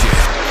 Gangsta shit.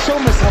 Show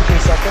me something,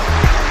 sucker.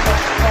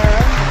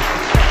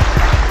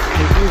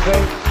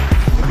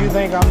 If you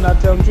think I'm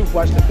not telling the truth,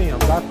 watch the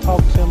films. I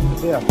talk to him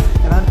to death.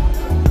 And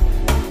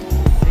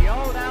the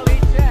old alley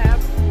jab.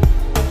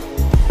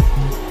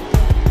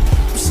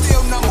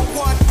 Still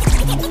 #1.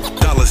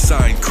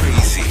 $sign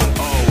crazy.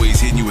 Always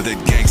hitting you with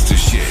that gangster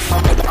shit.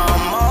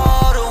 I'm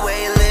all the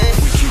way lit.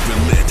 We keep it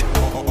lit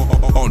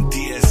on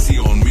DSC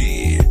on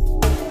me.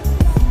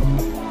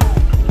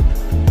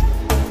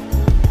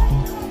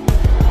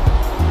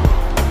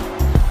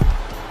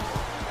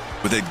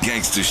 With that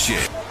gangster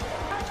shit.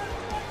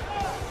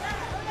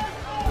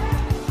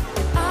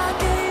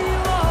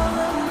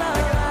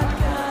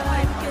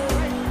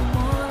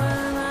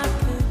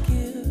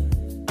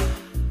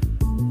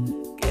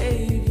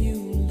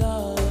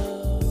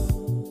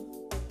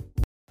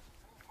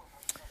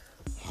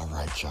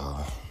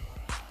 Y'all,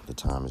 the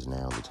time is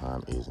now. The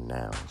time is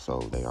now. So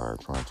they are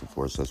trying to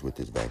force us with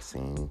this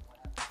vaccine.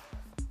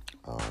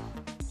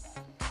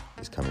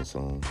 It's coming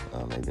soon.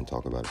 They've been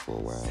talking about it for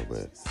a while,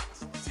 but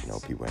you know,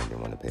 people ain't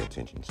been wanting to pay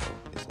attention. So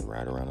it's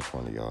right around the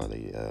corner, y'all.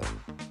 They're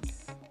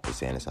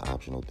saying it's an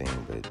optional thing,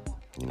 but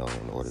you know,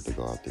 in order to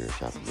go out there,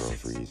 shop for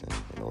groceries, and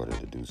in order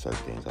to do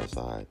certain things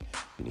outside,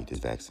 you need this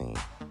vaccine.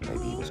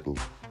 Maybe even school.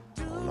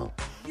 I don't know.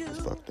 It's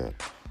fucked up.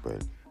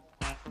 But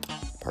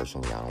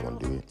personally, I don't want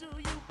to do it.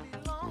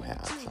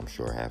 I'm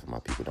sure half of my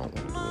people don't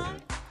want to do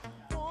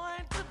it.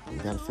 We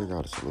gotta figure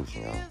out a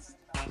solution, y'all.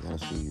 We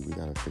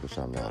gotta figure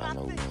something out. I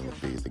know we ain't as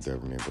big as the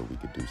government, but we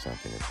could do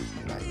something if we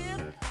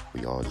unite.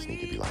 We all just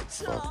need to be like,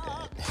 fuck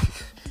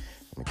that.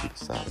 I'm gonna keep it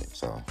solid.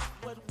 So,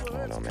 I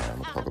don't know, man. I'm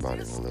gonna talk about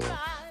it in a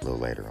little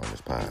later on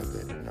this pod,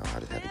 but you know, I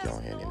just had to go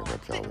ahead and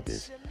interrupt y'all with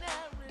this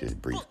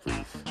brief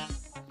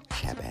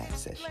chat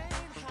ass session.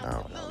 I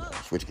don't know, man.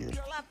 Switch gears.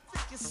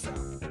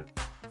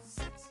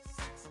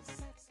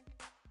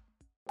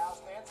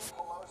 Nancy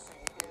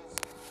Pelosi is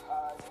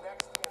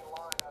next in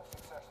line of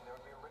succession. There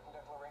would be a written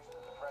declaration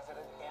that the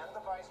president and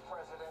the vice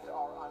president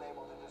are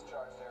unable to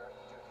discharge their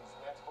duties.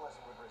 Nancy Pelosi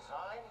would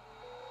resign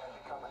and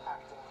become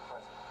acting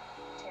president.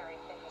 Terry,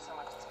 thank you so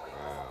much this morning.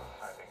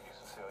 I thank you,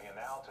 Cecilia.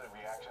 Now to the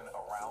reaction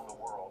around the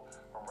world.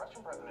 From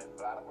Russian President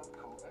Vladimir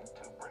Putin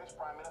to British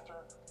Prime Minister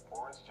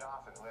Boris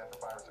Johnson, who had the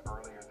virus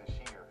earlier this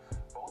year,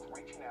 both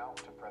reaching out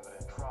to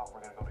President Trump.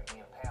 We're going to go to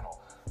Ian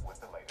Panel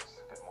with the latest.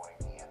 Good morning,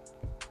 Ian.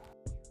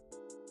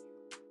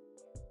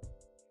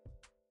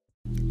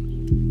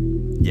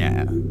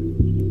 Yeah.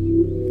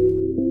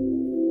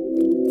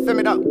 Fill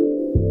it up.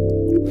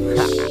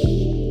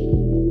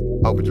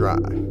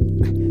 Overdrive.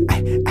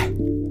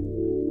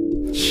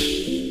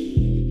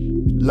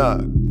 Look.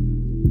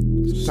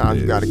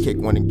 Sometimes you gotta kick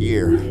one in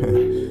gear.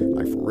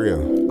 Like for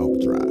real.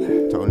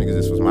 Overdrive. Told niggas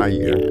this was my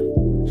year.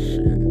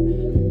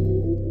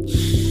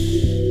 Shit.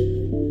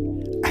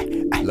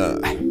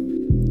 Look.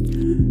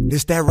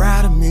 This that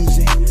rider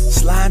music.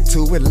 Slide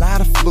to it,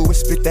 lot of fluid.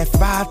 Spit that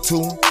fire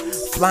to 'em.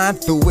 Flying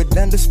through it,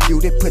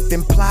 undisputed, put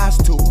them plies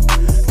to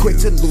it. Quick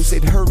to lose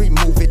it, hurry,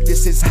 move it,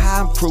 this is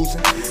how I'm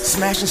cruising.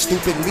 Smashing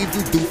stupid, leave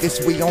you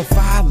doofus, we on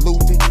fire,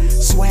 losing.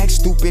 Swag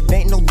stupid,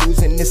 ain't no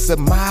losing, it's a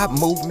mob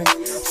movement.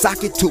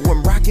 Socket to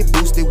him, rocket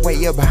boosted,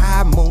 way up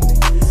high moving.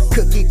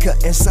 Cookie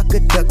cutting, sucker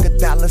ducker,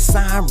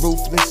 $sign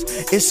ruthless.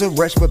 It's a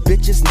rush for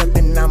bitches,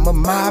 nothing, I'm a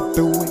mob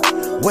through it.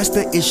 What's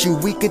the issue,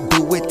 we could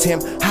do it,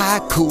 Tim,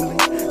 high cooling.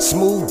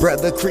 Smooth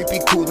brother, creepy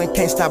coolin',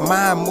 can't stop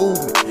my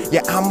movement.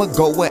 Yeah, I'm a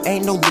goer,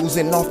 ain't no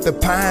losing off the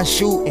pine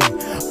shooting.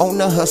 On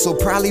the hustle,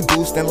 probably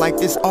boosting like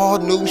this all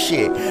new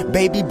shit.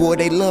 Baby boy,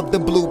 they love the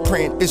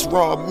blueprint, this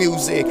raw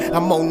music.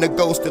 I'm on the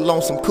go, still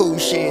on some cool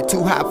shit.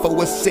 Too hot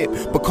for a sip,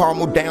 but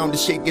caramel down, the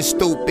shit gets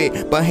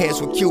stupid. But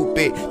heads with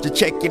Cupid, just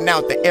checking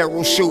out the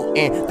arrow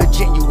shooting. The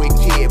genuine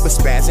kid, but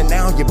spazzing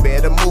out, you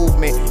better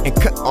movement. And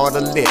cut all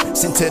the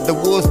lips into the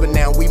woods, but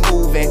now we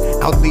moving.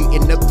 Out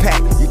leading the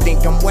pack, you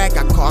think I'm whack,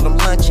 I call them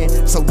lunch.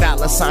 So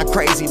 $sign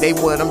crazy, they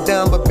what I'm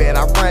done, but bet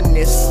I run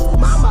this.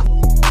 Mama,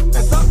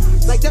 that's up,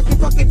 like that's the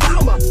fucking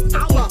Dama.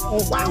 I'm a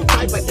wild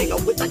type of nigga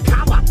with a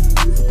comma.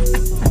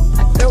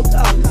 No,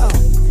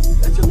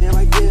 that's your man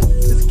right there.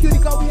 The security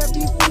guard we have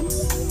these things.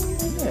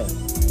 Yeah.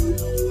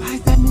 Why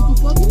is that nigga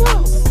bugging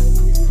out?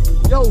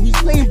 Yo, he's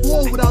playing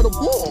ball without a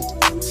ball.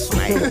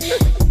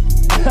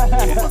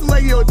 Looks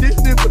like you're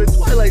auditioning for the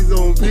Twilight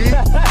Zone, bitch.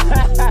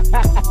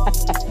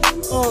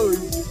 Oh,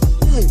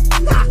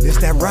 This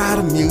that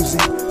rider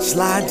music,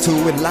 slide to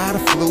it, lot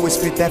of fluid,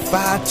 spit that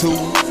fire to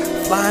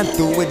it. Flying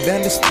through it,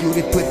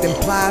 undisputed, put them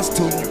plies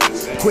to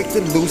it. Quick to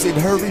lose it,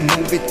 hurry,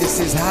 move it, this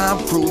is how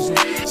I'm cruising.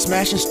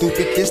 Smashing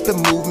stupid, this the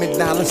movement,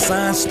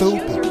 $sign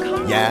stupid.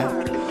 Yeah.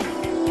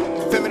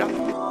 Fill it up.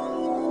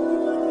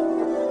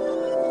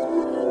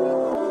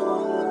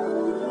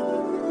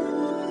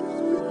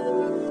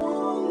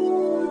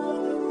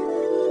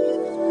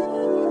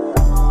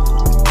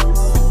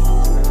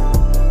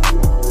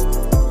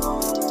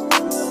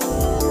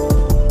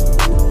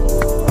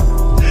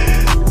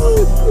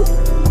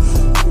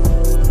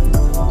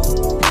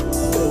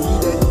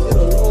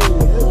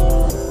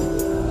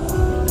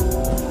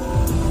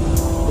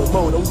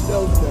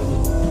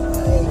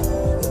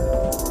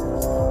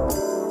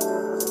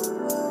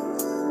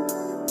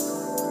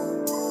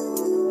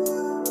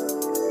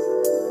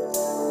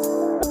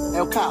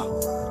 El Kyle,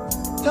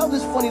 tell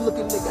this funny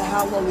looking nigga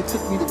how long it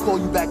took me to call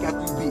you back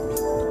after you beat me.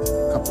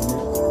 A couple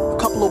minutes. A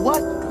couple of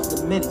what?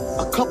 A minute.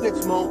 A couple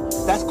minutes, Mo.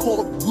 That's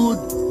called good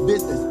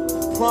business.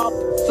 Prompt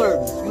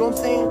service. You know what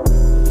I'm saying?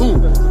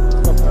 Boom.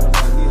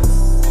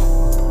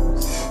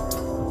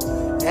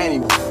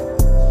 Anyway,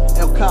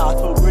 El Kyle, I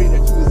told Brady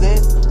that you was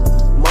in.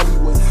 Money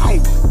was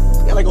hype.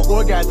 You got like an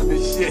orgasm and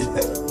shit.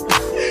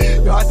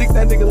 Yo, I think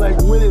that nigga like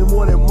winning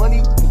more than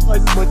money twice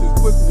as much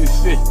as pussy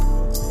and shit.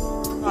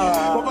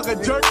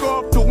 Motherfucker jerk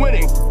off to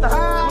winning.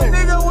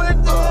 Nigga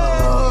went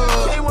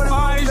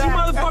there. Is you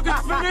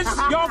motherfuckers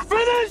finished? Y'all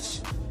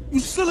finished? You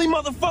silly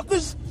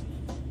motherfuckers.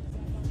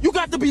 You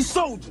got to be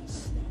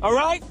soldiers, all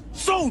right?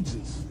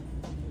 Soldiers.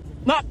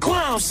 Not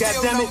clowns,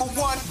 goddammit.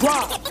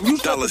 Rob, you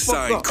shut the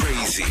fuck up.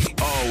 Crazy.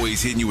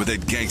 Always hitting you with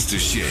that gangster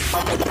shit.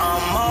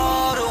 I'm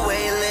all the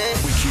way lit.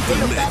 We keep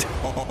it lit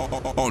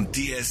on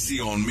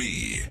DSC on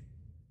me.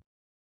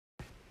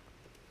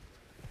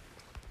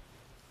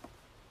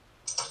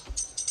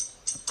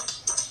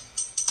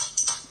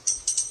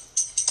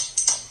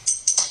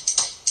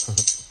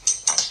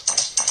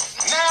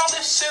 Now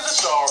this is a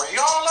story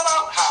all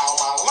about how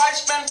my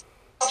life's been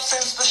up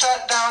since the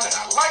shutdown, and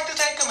I'd like to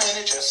take a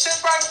minute, just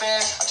sit right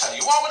there. I'll tell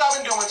you all what I've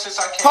been doing since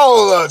I came.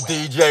 Hold up,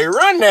 DJ.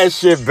 Run that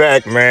shit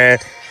back, man.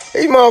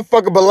 These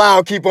motherfucking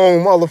Bilal keep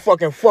on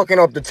motherfucking fucking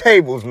up the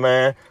tables,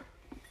 man.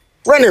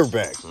 Run it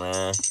back,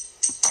 man.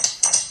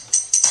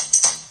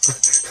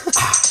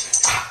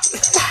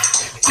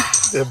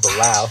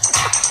 Bilal.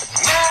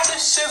 Now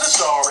this is a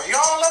story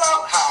all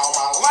about how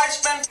my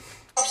life's been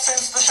up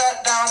since the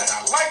shutdown, and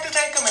I'd like to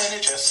take a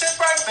minute, just sit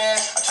right there.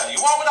 I'll tell you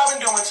all what I've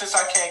been doing since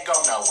I can't go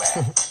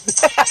nowhere.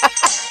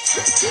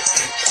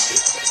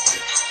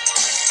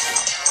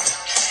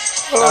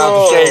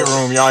 The shade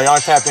room, y'all. Y'all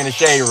tap in the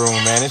shade room,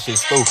 man. This shit's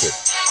stupid.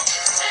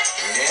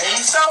 In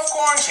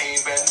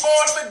self-quarantine, been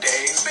bored for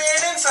days,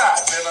 been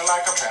inside, feeling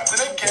like I'm trapped in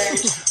a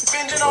cage.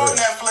 Binging on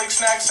Netflix,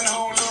 snacks, and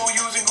Hulu,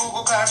 using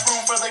Google Classroom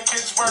for the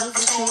kids' work for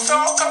school. So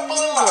a couple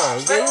of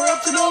lives, they were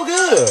up to no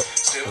good.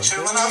 Still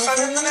chilling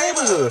outside in the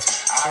neighborhood.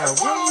 I heard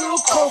one little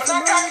cough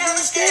and I got kind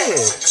of scared.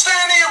 Said, just stay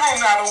in your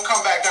room now, don't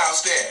come back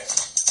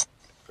downstairs.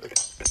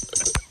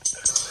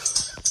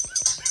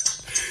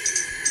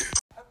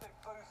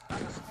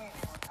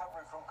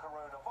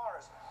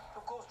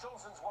 Of course,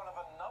 Johnson's one of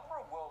a number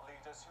of world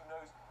leaders who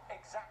knows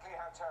exactly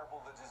how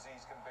terrible the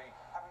disease can be,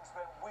 having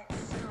spent weeks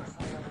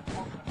seriously under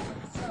hospital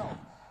himself.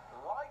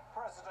 Like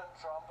President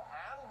Trump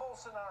and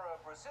Bolsonaro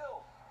of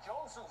Brazil,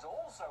 Johnson's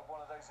also one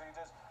of those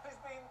leaders who's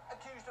been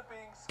accused of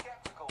being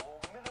skeptical or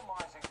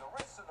minimizing the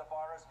risks of the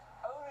virus,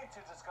 only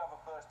to discover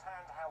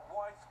firsthand how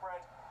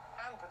widespread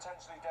and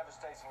potentially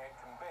devastating it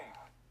can be.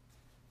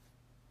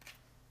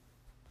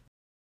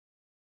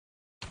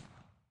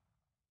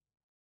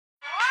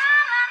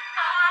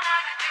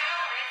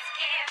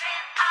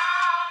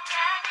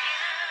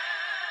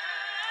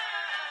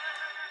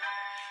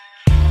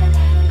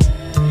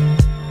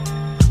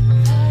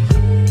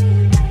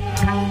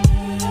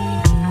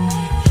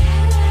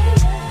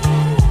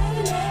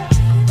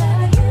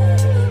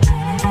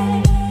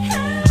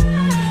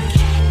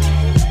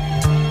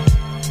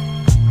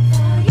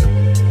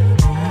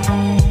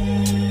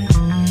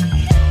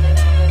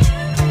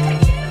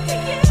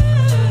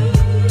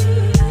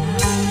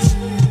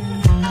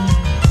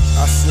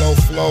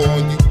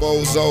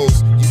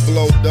 You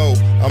blow dough.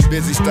 I'm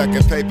busy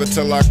stacking paper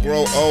till I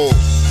grow old.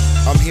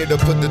 I'm here to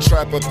put the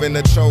trap up in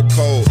the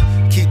chokehold.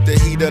 Keep the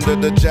heat under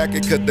the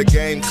jacket cause the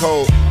game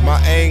cold.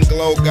 My aim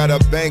glow got a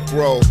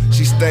bankroll.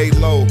 She stay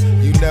low.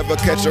 You never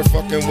catch her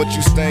fucking with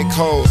you stank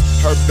hoes.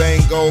 Her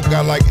bango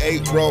got like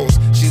 8 rows.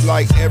 She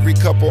like every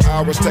couple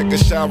hours take a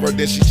shower,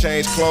 then she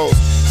change clothes.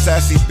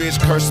 Sassy bitch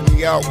cursed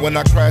me out when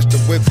I crashed the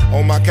whip.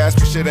 On my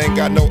Casper shit ain't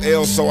got no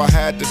L, so I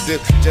had to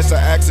dip. Just an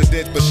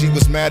accident, but she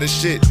was mad as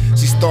shit.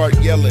 She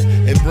started yelling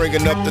and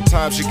bringing up the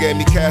time she gave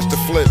me cash to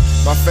flip.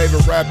 My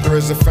favorite rapper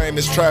is a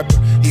famous trapper.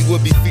 He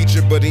would be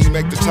featured, but he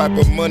make the type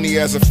of money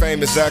as a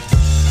famous actor.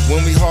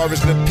 When we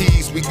harvest the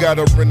peas, we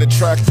gotta rent a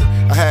tractor.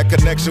 I had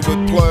connection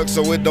with plugs,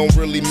 so it don't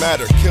really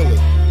matter. Kill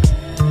it.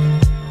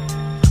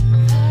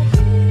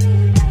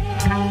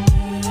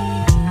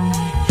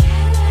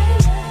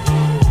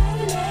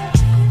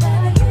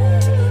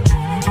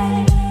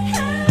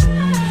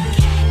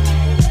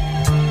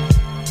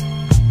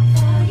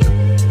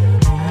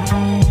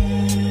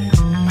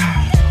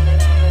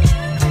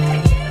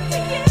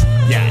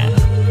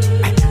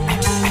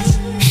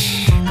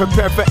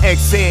 Prepare for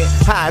exit,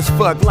 high as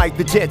fuck like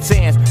the jet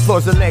sands.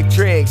 Floors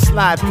electric,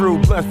 slide through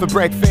blunts for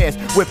breakfast.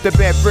 Whip the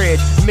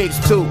beverage, mix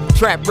two,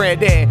 trap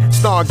red in.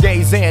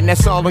 Stargazing,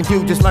 that's all on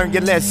you, just learn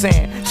your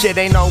lesson. Shit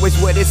ain't always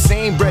what it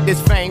seems, but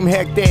this fame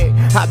hectic.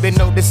 I've been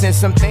noticing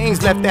some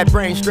things, left that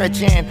brain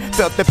stretching.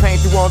 Felt the pain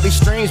through all these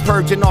streams,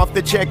 purging off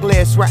the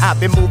checklist. Where I've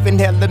been moving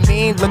hella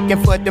mean,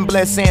 looking for them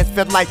blessings.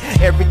 Felt like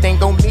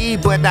everything on me,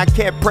 but I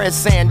kept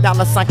pressing.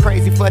 $sign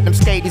crazy for them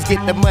skaters,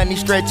 get the money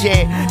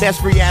stretching.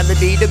 That's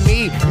reality to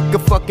me. You can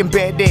fucking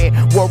bet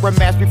that. Wore a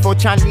mask before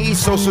Chinese,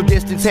 social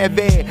distance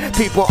heavy.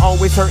 People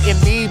always hurting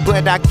me,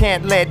 but I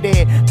can't let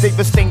that. They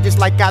sting just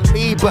like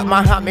Ali, but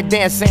Muhammad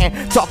dancing.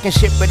 Talking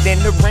shit, but in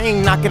the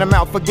ring, knocking them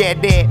out,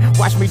 forget that.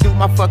 Watch me do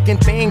my fucking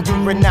thing,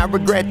 do not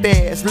regret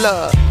this.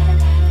 Love.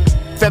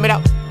 Fam it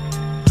out.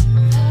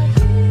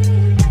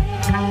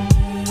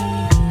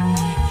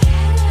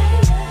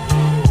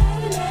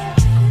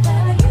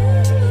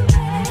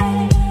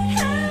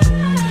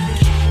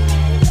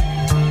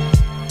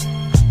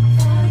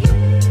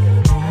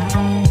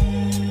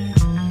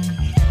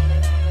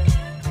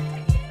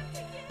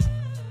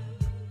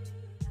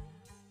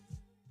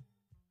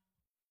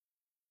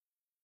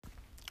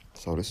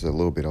 So this is a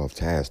little bit off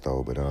task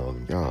though, but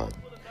y'all,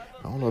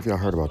 I don't know if y'all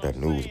heard about that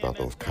news about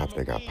those cops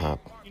that got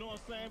popped.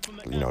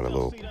 You know, the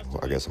little,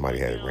 I guess somebody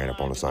had ran up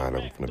on the side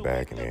of them from the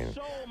back and then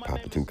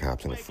popped the two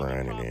cops in the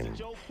front and then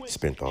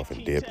spent off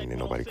and dipped and then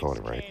nobody caught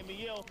it, right?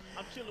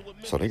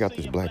 So they got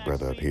this black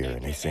brother up here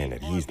and they saying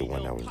that he's the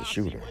one that was the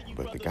shooter.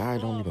 But the guy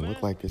don't even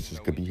look like this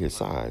could be his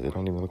size. It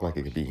don't even look like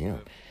it could be him.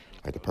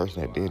 Like the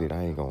person that did it,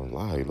 I ain't gonna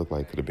lie, it looked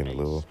like it could have been a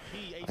little,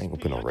 I ain't gonna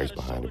put no race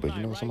behind it, but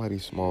you know, somebody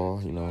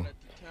small, you know,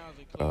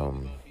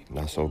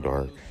 not so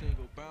dark,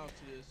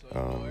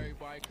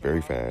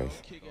 very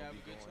fast.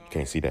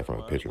 Can't see that from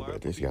a picture,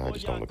 but this guy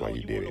just don't look like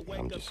he did it.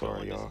 I'm just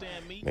sorry, y'all.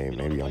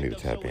 Maybe y'all need to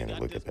tap in and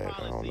look at that.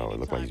 I don't know. It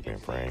looked like he's been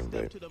framed,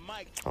 but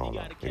I don't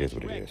know. It is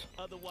what it is.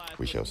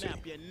 We shall see.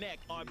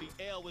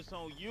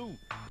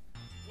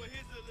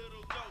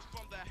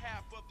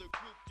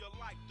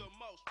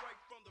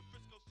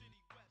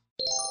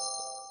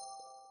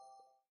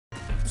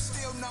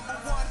 Still number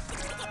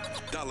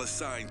one.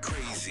 $sign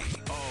crazy.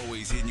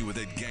 Always hitting you with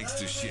that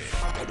gangster shit.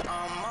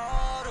 I'm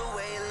all the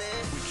way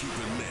lit. We keep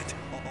it lit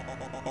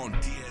on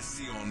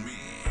DSC on me.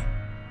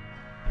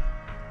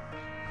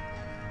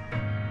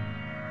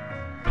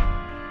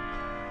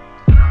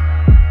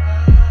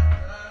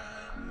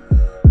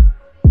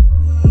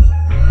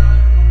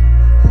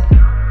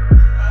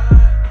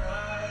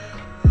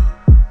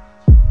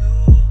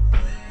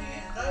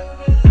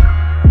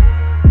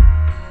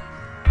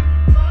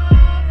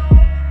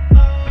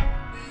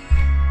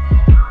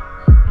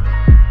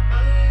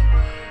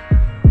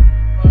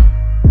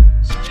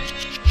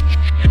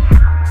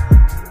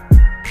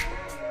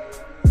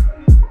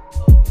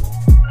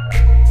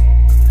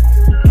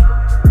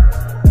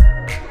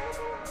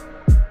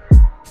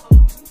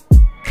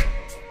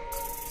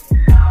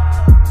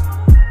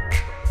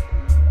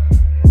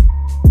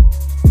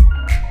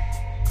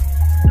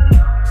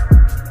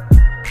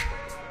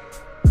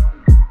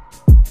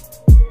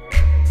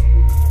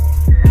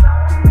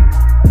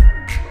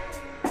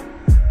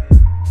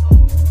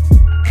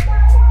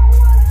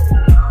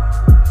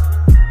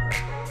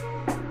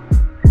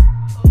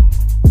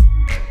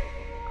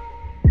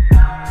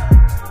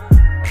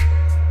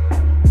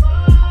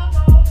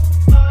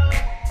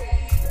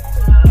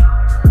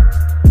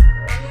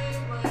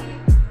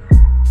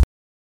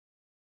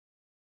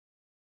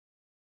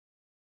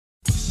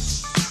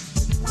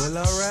 Well,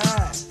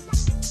 alright.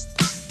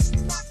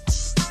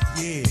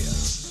 Yeah.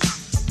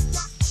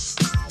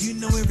 You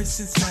know, ever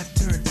since I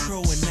turned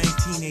pro in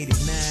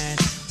 1989,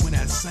 when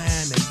I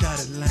signed the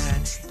dotted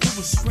line, it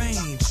was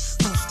strange.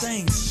 Those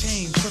things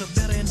changed for the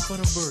better and for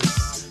the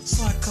worse.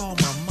 So I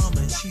called my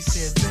mama and she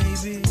said,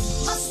 baby,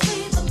 must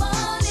be the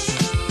money.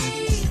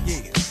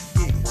 Yeah.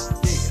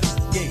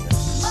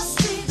 Must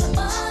be the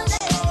money.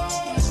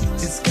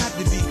 It's got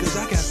to be, cause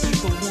I got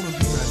people wanna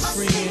be my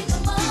friend.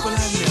 People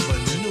I never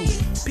knew.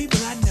 People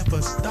I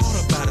never thought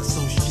about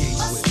associating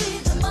with.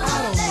 I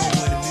don't know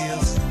what it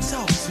is.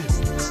 Talk to me.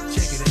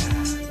 Check it out.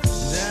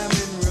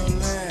 Diamond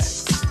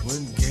relax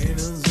with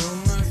gators on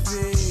my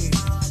feet.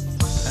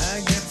 I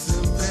got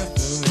some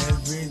pepper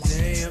every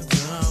day of the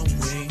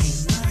week.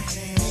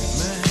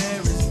 My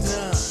hair is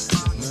done,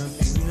 my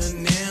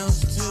fingernails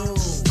too.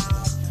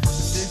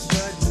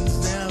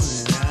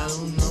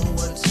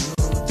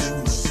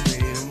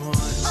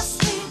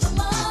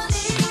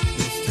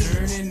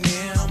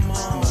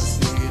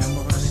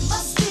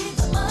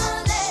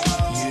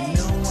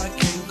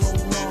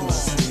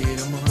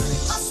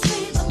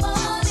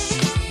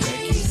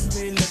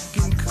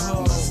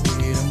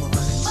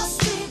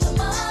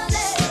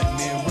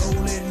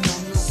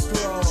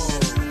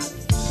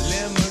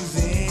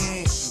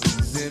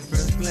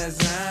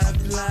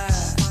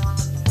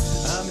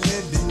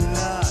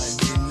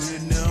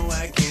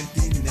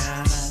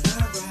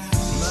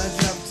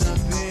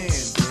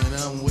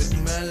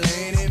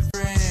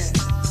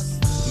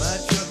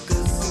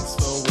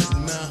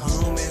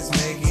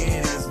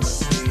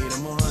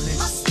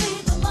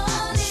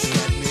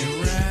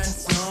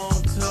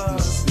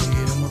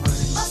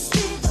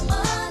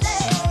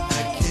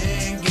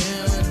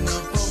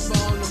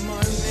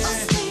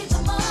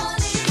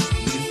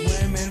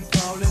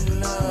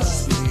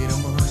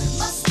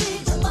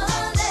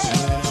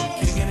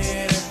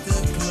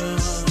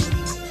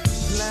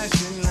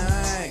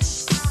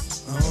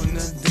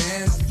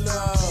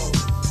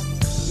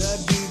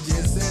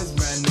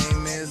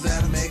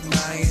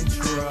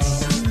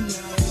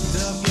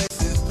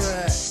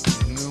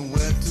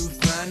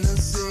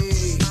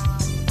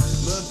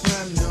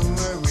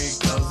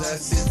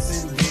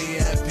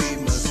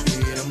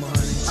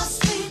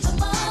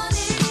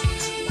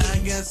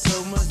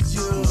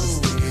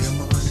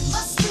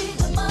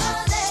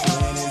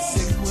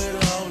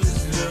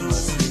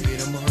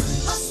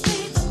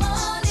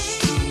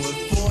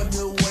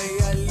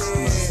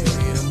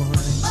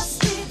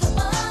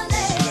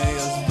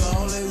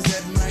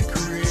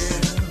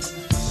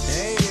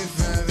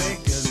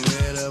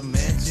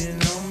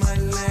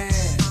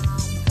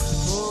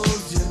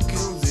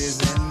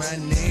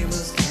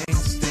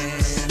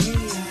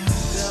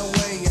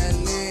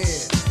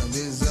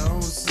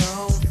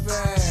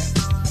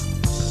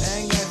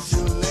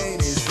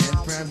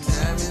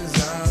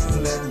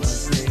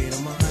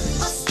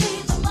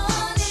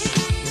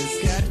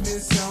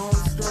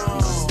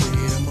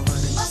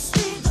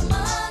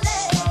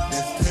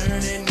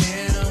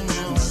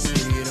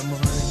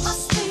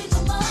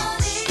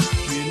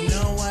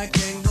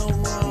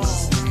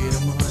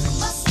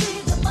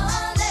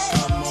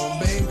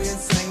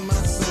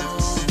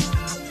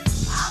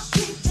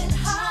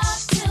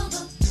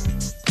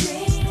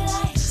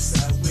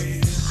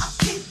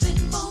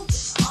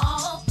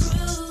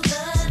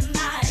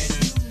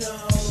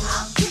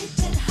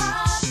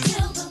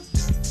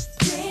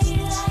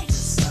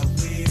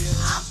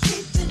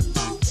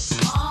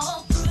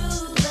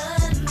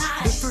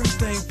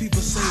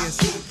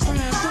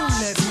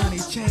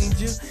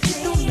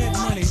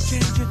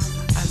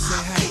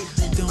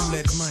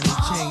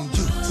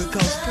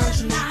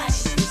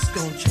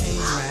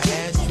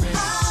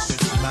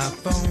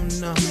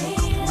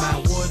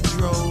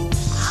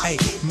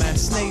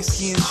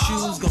 snakeskin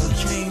shoes gon'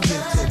 change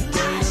into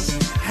gators.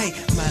 Hey,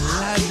 my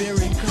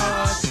library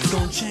cards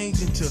gon'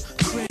 change into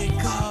credit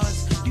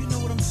cards. You know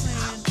what I'm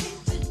saying?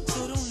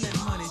 So don't let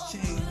money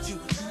change you. You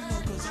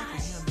know, 'cause I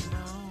can handle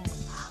my own.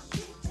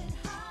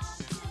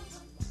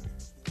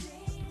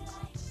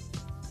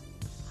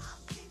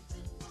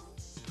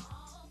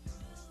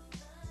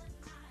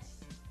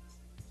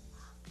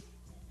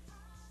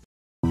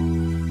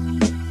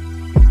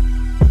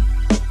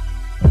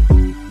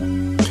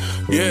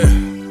 Yeah,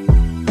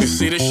 you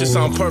see, this shit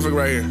sound perfect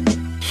right here.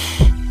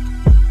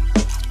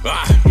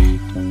 Ah.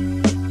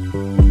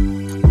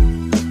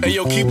 Hey,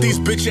 yo, keep these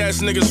bitch ass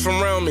niggas from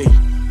around me.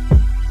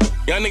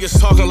 Y'all niggas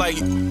talking like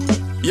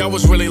y'all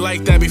was really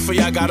like that before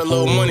y'all got a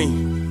little money.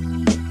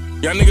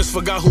 Y'all niggas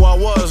forgot who I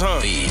was, huh?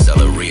 These are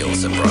the real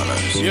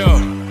Sopranos. Yo.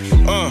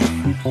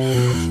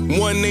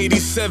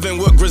 187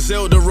 what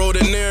Griselda wrote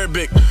in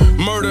Arabic.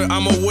 Murder,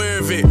 I'm aware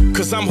of it,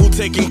 cause I'm who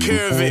taking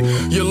care of it.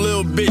 Your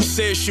little bitch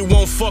says she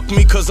won't fuck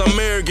me cause I'm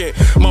arrogant.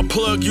 My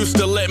plug used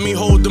to let me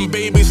hold them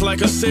babies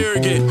like a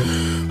surrogate.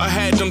 I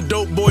had them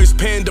dope boys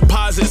paying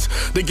deposits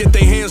to get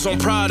their hands on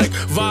product.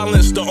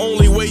 Violence, the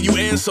only way you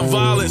answer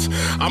violence.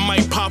 I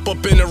might pop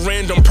up in a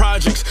random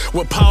projects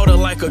with powder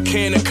like a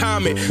can of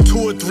Comet. 2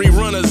 or 3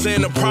 runners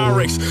and a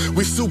Pyrex.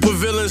 We super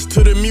villains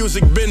to the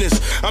music business.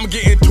 I'm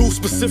getting too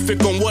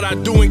specific on what I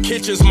do in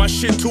kitchens. My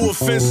shit too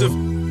offensive.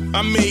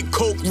 I made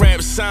coke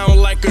rap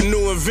sound like a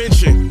new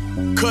invention.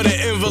 Cut an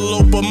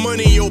envelope of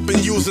money open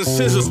using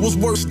scissors. Was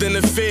worse than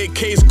a Fed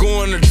case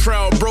going to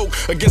trial broke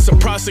against a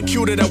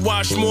prosecutor that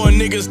washed more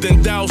niggas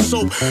than Dow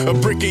soap. A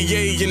brick of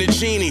yay and a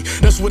genie.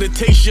 That's what it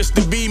takes just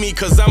to be me,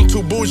 cause I'm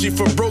too bougie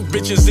for broke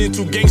bitches and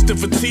too gangster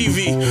for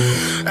TV.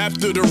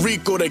 After the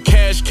Rico, the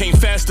cash came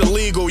fast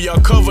illegal.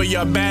 Y'all cover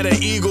your batter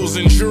Eagles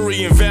and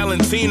Jury and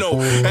Valentino.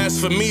 As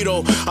for me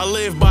though, I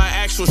live by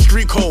actual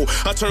street code.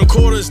 I turn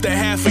quarters to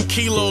half a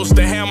kilos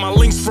to have my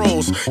links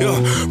froze.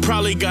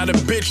 Probably got a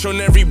bitch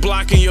on every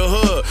block in your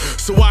hood,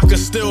 so I can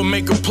still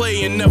make a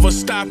play and never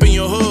stop in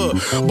your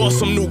hood. Bought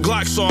some new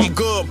Glock, so I'm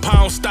good.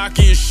 Pound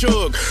stocky as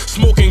Suge.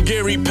 Smoking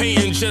Gary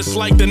Payton just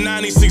like the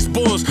 96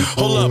 Bulls.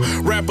 Hold up,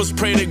 rappers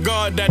pray to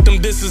God that them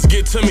disses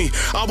get to me.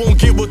 I won't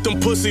get with them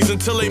pussies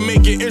until they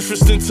make it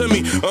interesting to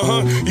me.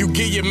 You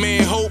give your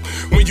man hope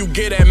when you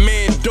get that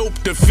man dope.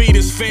 To feed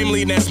his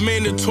family, that's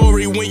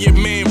mandatory when your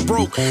man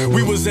broke.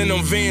 We was in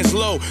them vans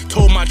low,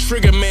 told my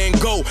trigger man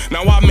go.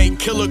 Now I make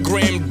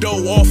kilogram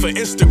dough off an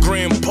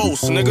Instagram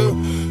post, nigga.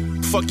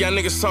 Fuck y'all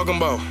niggas talking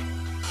about?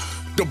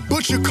 The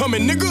butcher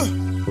coming, nigga.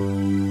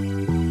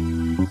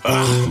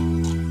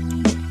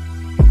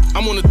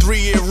 I'm on a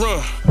 3-year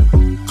run,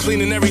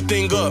 cleaning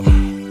everything up.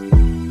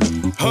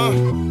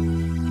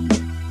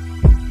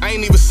 I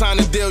ain't even signed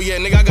a deal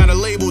yet, nigga. I got a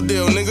label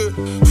deal, nigga.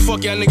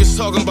 Fuck y'all niggas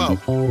talking about?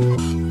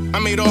 I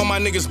made all my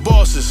niggas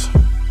bosses.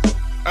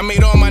 I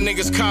made all my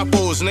niggas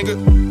capos, nigga.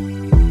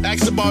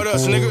 Ask about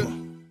us, nigga.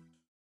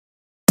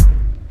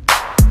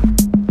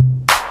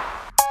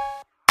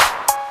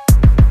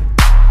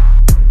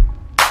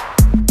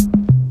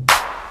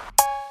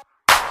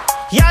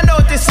 Y'all know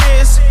what this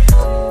is.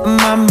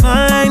 My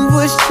mind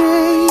was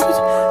changed.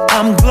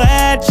 I'm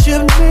glad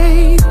you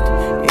made it.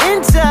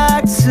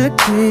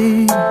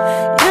 Intoxicated.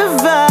 Your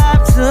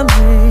vibe's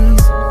amazing.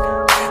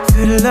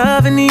 Feel the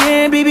love in the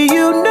air, baby,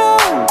 you know.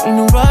 In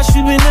the rush,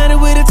 we've been at it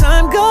where the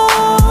time goes.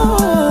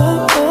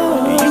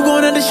 You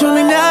gonna have to show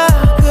me now,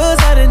 cause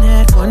I done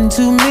had 1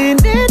 too many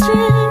drinks.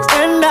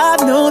 And I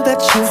know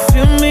that you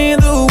feel me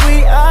the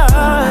way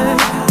I've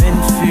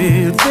been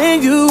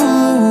feeling you.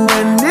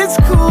 And it's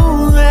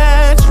cool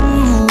that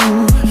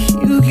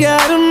you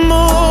got a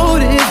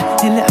motive,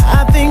 and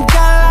I think I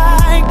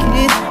like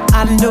it.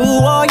 I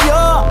know all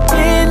your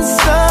insecurities.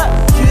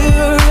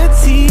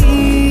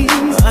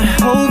 I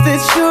hope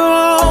that you're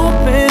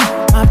open.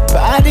 My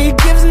body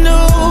gives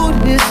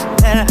notice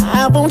that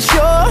I want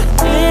your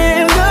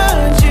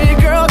energy.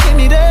 Girl, give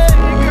me that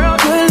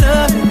good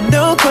love,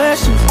 no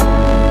questions.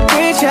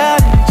 Reach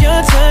out and you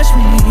touch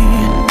me.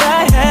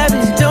 Bad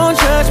habits, don't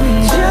judge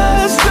me.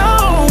 Just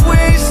don't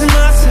waste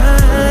my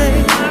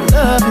time.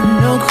 Love and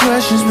no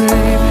questions,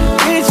 baby.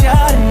 Reach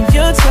out and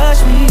you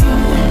touch me.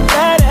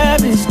 Bad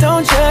habits,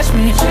 don't judge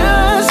me.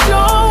 Just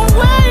don't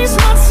waste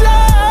my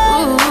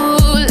time.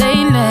 Ooh,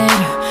 late night,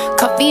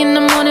 coffee in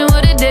the morning,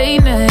 what a day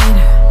night.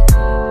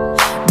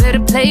 Better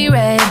play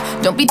right,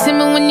 don't be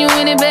timid when you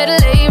in it, better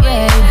lay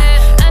right.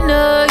 I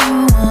know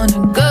you wanna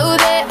go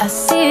there, I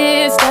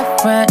see it,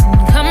 step front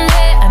and come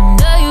there. I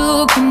know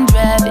you can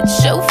drive it,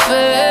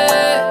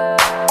 chauffeur.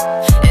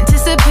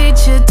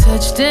 Anticipate your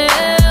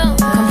touchdown,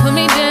 come put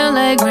me down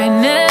like right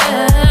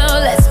now.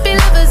 Let's be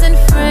lovers and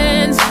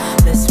friends,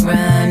 let's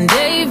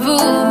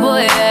rendezvous.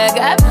 Boy, I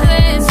got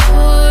plans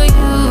for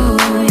you,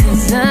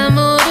 'cause I'm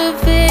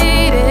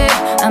motivated,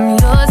 I'm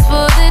yours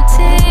for the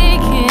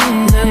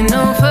taking. Look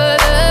no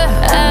further,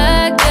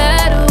 I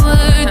got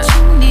what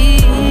you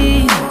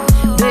need.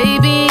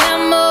 Baby,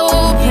 I'm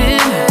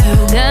open, you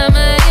got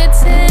my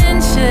attention.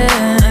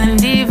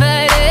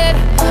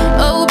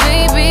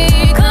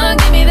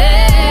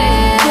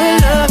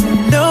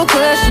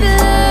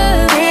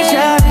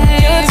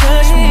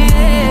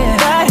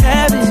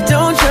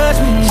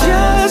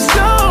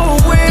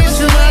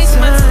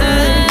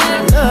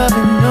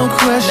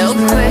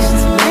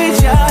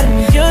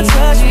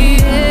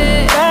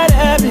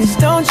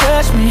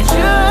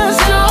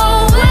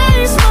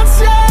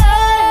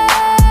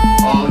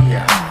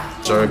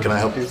 can I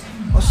help you?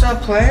 What's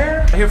up,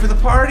 player? I'm here for the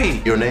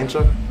party. Your name,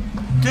 sir?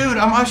 Dude,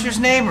 I'm Usher's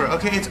neighbor,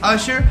 okay? It's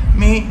Usher,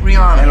 me,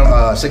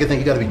 Rihanna. And second thing,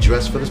 you gotta be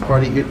dressed for this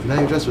party. Now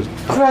you're dressed with...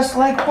 Dressed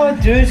like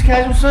what, dude? It's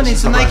casual Sunday.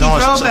 It's a Nike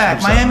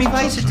throwback, Miami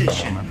Vice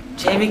edition.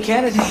 Jamie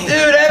Kennedy.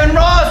 Dude, Evan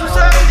Ross, what's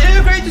up,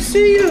 dude? Great to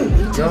see you.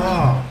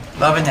 Oh,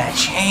 loving that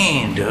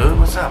chain, dude.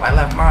 What's up? I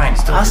left mine.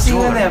 Still I'll see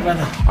you in there,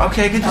 brother.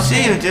 Okay, good to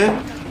see you, dude.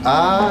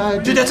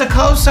 Dude, that's a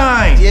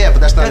cosign. Yeah,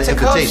 but that's not an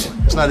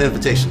invitation. It's not an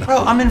invitation.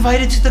 Bro, I'm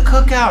invited to the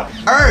cookout.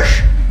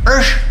 Ush.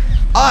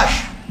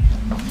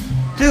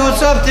 Dude,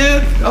 what's up,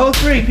 dude?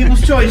 03,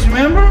 People's Choice,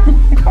 remember?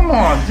 Come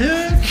on,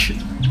 dude.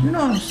 You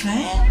know what I'm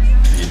saying?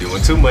 You're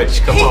doing too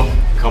much. Come on.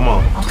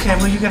 Okay,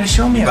 well, you gotta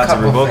show me a couple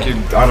things. About to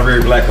revoke your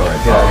honorary black card.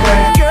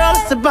 Girl,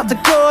 it's about to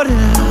go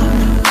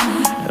down.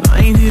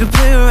 I ain't here to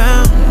play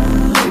around.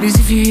 Ladies,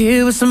 if you're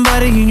here with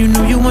somebody and you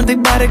know you want their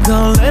body,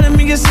 come let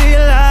me get see it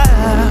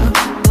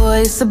loud.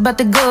 Boy, it's about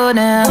to go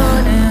down.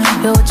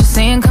 Yo, what you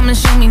saying? Come and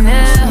show me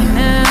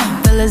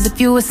now. Fellas,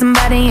 if you with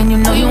somebody and you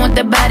know you want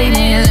their body,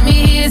 then let me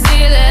hear you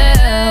say it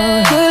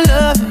loud. Good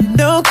love,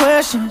 no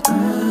question.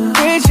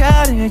 Reach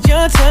out and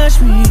just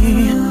touch me.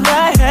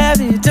 I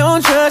have it,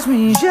 don't trust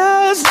me.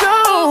 Just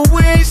don't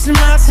waste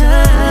my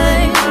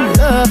time.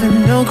 Love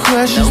and no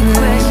questions.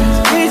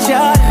 Reach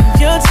out and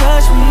just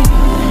touch me.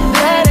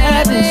 Bad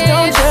habits,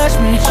 don't touch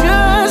me.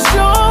 Just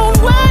don't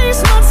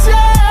waste my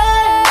time.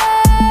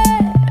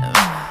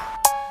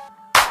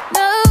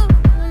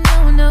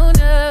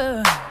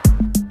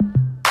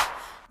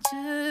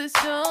 Just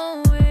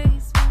don't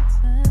waste my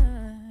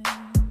time.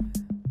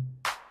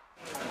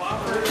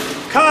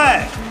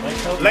 Cut!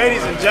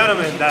 Ladies and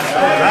gentlemen, that's a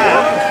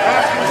wrap.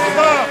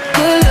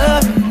 Good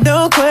love,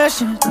 no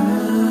question.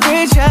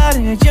 Reach out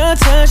and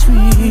just touch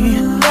me.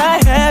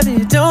 I have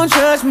it, don't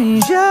trust me.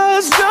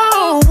 Just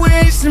don't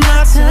waste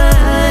my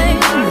time.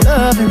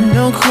 Love and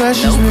no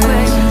questions.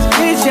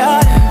 Reach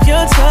out and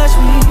just touch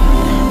me.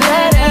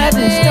 Bad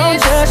habits, don't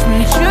touch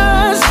me.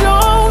 Just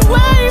don't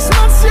waste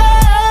my time.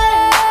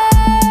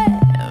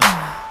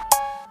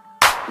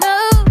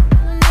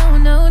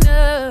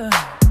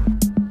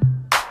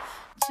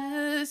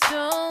 Just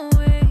don't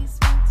waste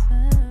my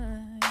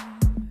time.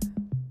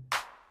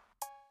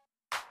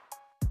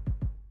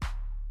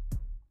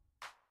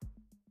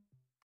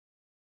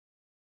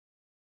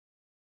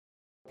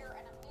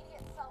 An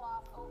immediate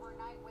sell-off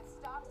overnight with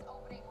stocks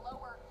opening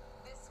lower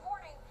this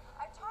morning.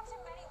 I've talked to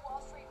many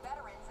Wall Street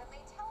veterans and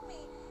they tell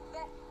me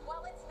that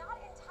while it's not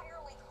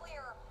entirely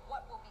clear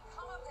what will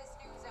become of this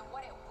news and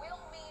what it will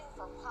mean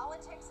for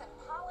politics and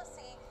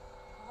policy,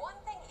 one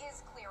thing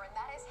is clear, and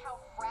that is how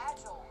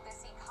fragile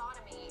this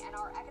economy and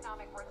our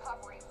economic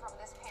recovery from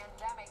this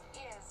pandemic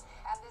is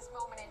at this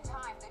moment in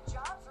time. The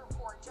jobs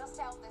report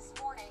just out this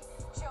morning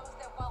shows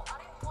that while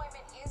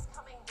unemployment is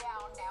coming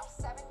down now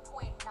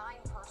 7.9%,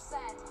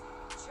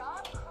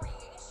 job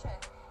creation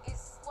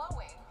is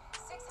slowing.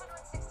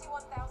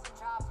 661,000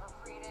 jobs were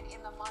created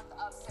in the month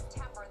of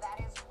September. That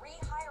is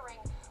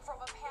rehiring from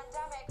a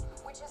pandemic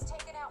which has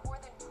taken out more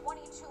than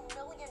 22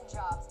 million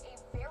jobs. A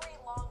very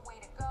long way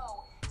to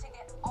go to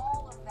get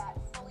all of that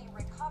fully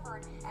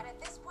recovered. And at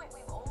this point,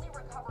 we've only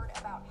recovered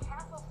about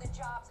half of the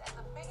jobs. And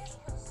the biggest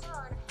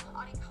concern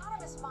on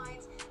economists'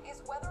 minds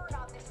is whether or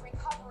not this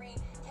recovery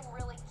can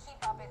really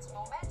keep up its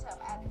momentum.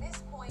 At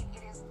this point,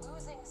 it is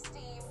losing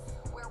steam,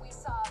 where we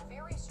saw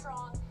very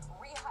strong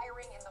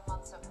rehiring in the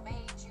months of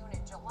May, June,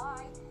 and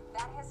July.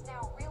 That has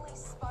now really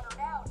sputtered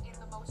out in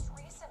the most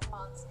recent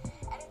months.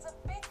 And it's a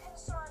big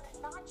concern,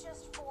 not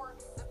just for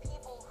the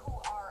people who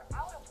are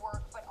out of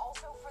work, but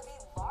also for the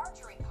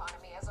larger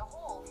economy as a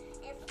whole.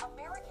 If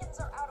Americans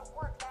are out of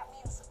work, that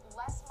means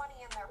less money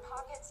in their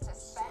pockets to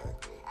spend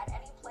at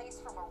any place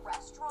from a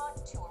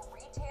restaurant to a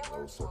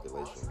retailer to a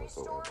grocery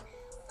store.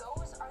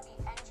 Those are the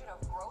engine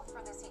of growth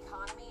for this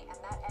economy, and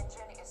that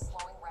engine is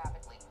slowing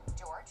rapidly.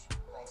 George?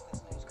 Thanks.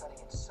 This news cutting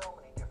in so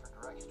many different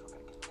directions. We're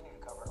going to continue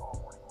to cover it all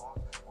morning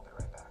long. We'll be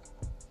right back.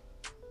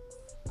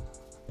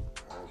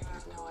 You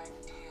have no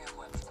idea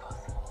what's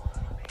possible.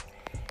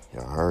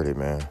 Y'all heard it,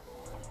 man.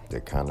 The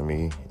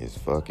economy is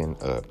fucking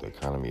up. The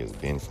economy has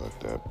been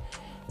fucked up.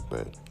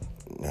 But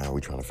now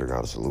we're trying to figure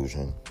out a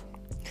solution.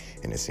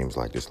 And it seems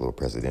like this little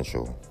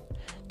presidential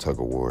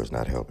tug-of-war is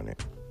not helping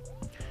it.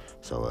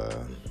 So,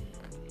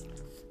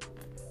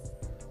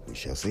 we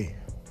shall see.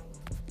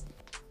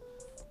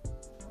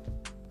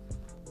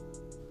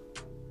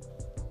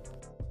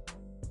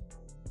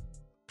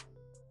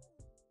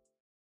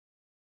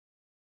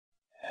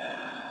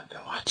 I've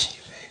been watching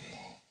you, baby,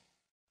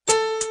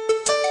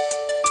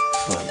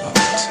 for a long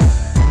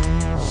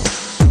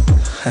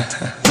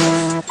time.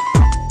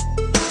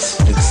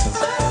 It looks so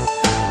good.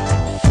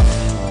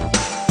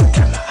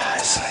 Got my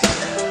eyes on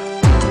you.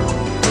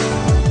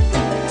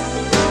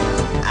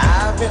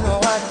 I've been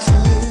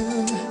watching you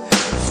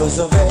for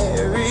so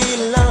very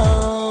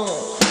long,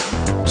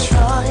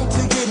 trying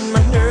to get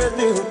my nerve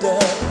built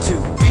up to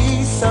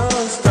be so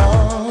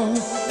strong.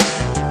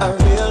 I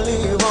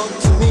really want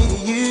to meet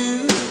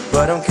you,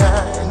 but I'm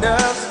kind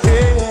of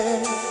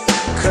scared,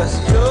 'cause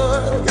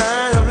you're the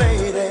kind of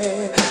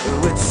lady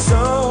with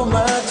so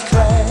much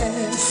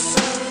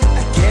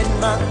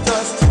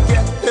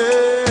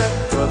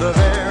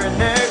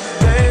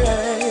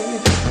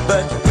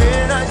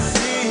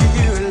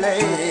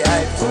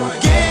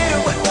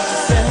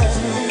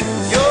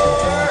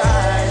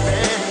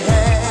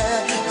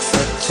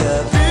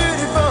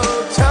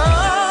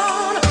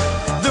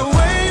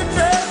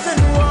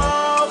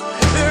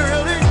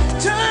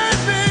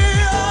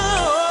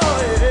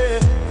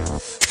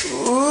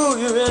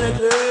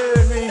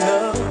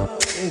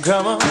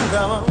Come on,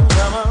 come on,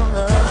 come on.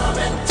 Come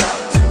and talk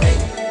to me.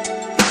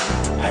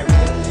 I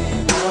really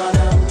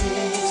wanna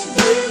meet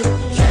you.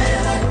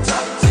 Can I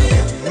talk to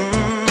you?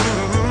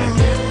 I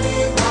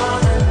really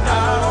wanna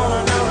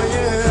know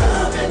you.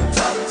 Come and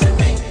talk to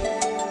me.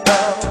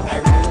 I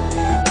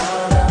really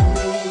wanna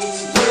meet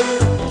you.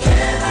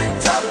 Can I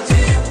talk to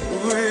you?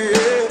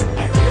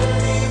 I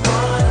really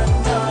wanna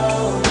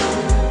know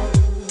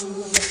you.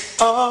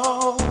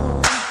 Oh,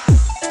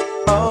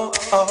 oh,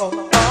 oh.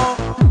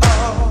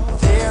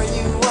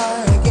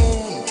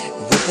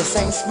 The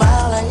same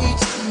smile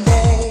each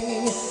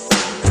day.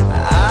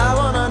 I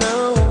wanna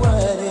know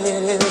what it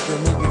is that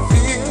make you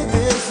feel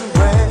this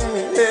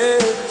way.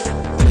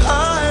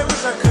 I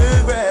wish I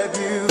could grab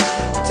you,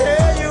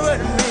 tell you what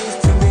it means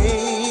to me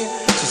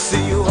to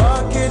see you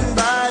walking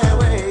by a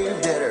wave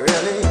that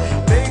really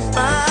makes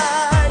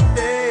my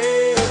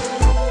day.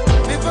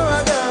 Before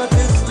I go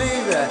to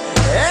sleep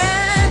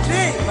and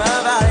dream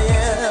about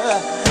you,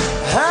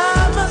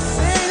 I'm a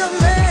single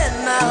man.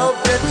 I hope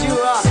that you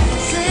are.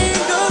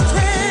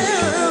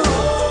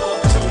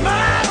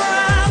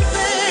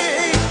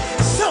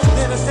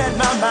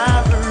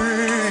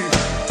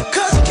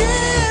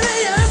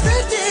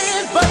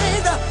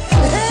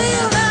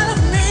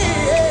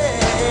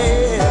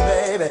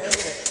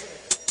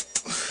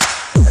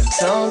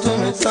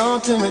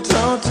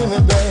 Talk to me,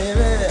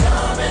 baby.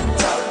 Come and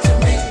talk to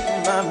me,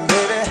 my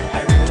baby. I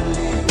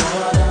really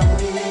wanna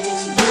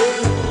meet you.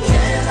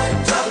 Can I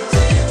talk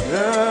to you?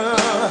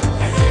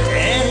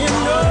 And you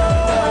know,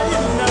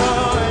 no,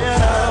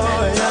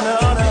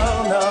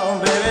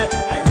 baby.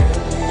 I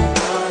really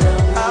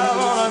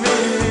wanna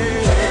meet you.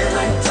 Can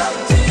I talk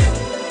to you?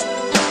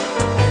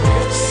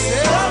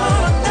 Say I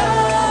wanna know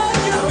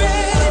you,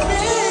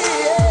 baby.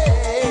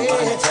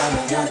 Wanna tell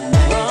me your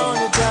name?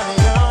 Wanna tell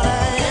me your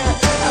name?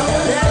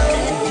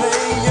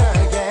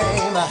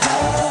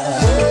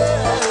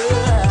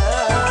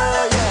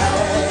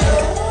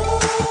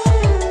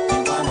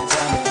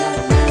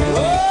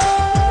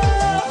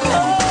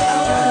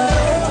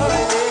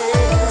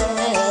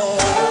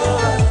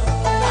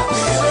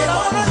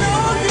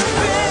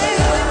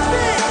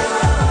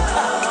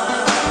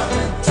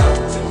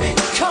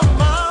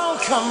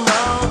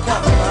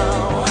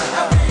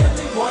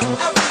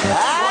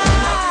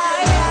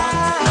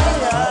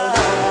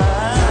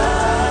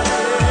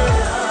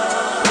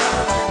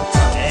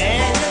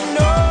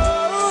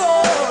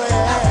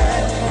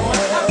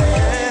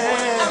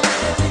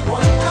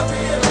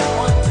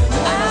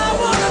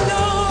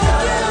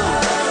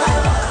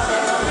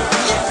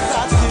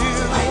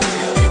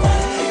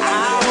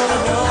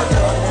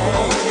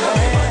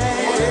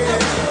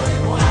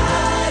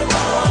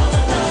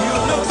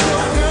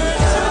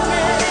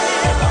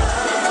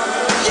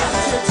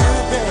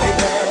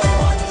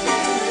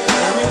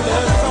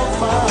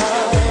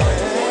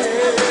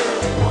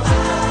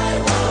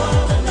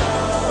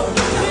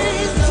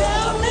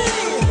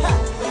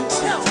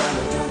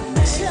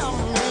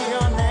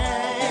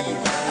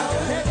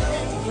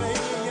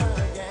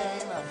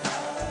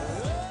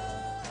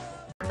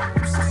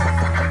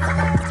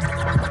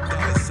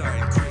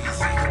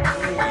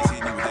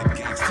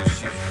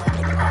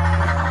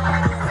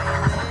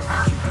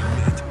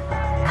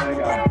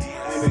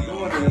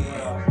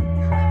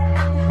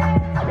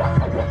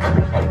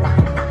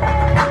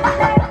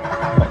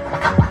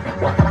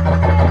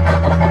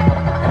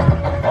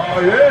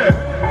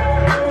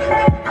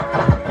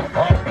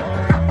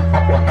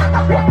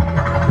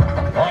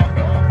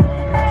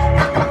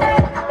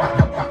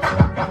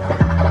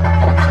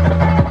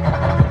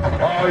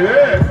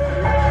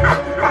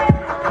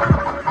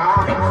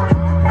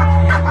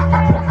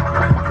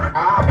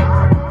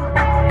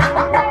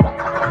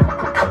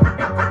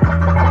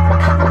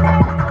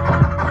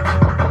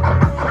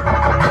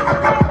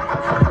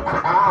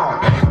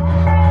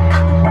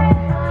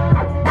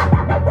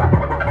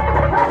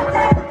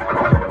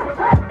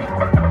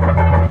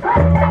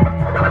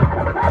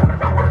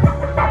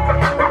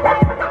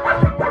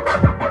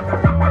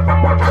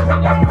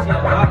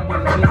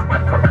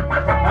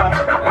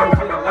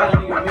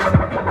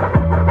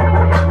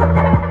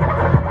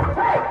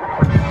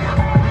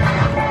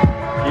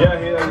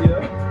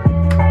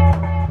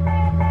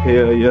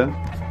 Hell yeah.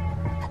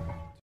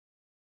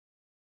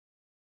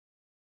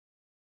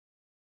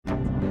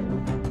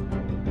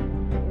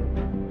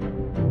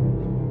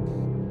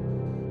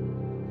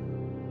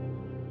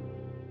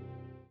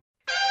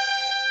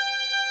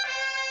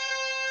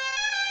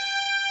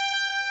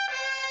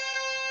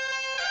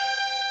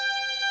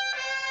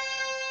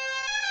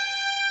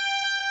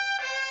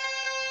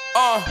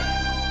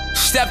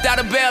 Stepped out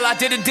of bail, I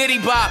did a diddy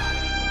bop.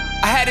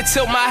 I had to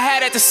tilt my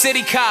hat at the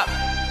city cop.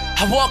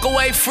 I walk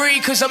away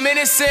free cause I'm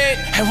innocent.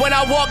 And when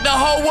I walk, the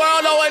whole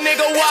world know a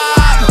nigga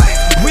why.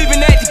 We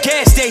been at the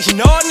gas station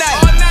all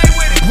night.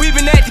 We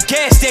been at the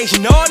gas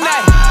station all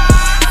night.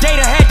 They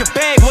done had the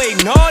bag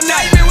waiting all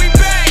night.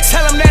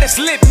 Tell them that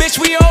it's lit, bitch,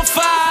 we on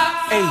fire.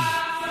 Ay,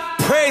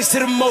 praise to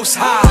the Most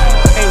High.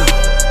 Ay,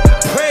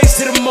 praise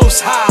to the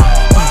Most High.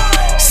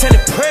 Send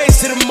it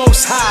praise to the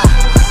Most High.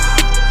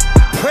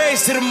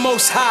 Praise to the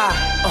Most High.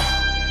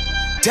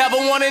 Devil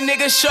want a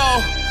nigga show.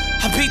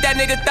 I beat that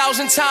nigga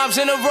 1,000 times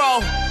in a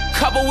row.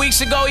 Couple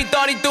weeks ago, he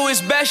thought he threw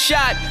his best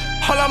shot.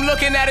 All I'm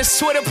looking at is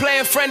Twitter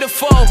playing friend or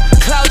foe.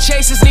 Cloud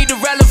chasers need the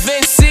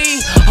relevancy.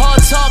 All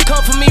talk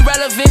come from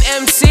irrelevant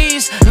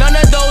MCs. None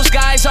of those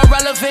guys are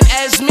relevant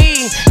as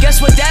me.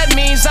 Guess what that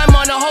means? I'm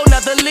on a whole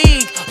nother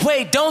league.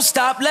 Wait, don't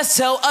stop, let's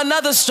tell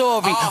another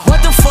story.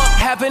 What the fuck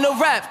happened to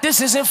rap? This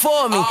isn't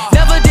for me.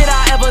 Never did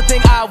I ever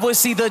think I would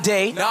see the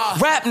day.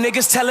 Rap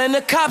niggas telling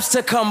the cops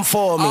to come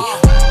for me.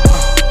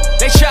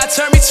 They try to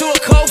turn me to a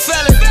cold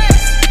felon.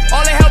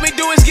 All they help me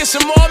do is get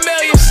some more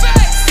millions.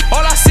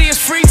 All I see is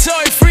free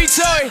toy, free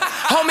toy.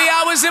 Homie,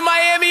 I was in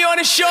Miami on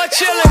the shore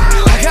chillin'.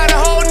 I got a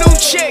whole new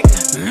chick,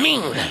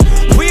 mean.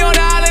 We on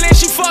the island and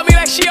she fuck me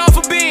like she off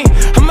a beam.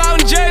 I'm out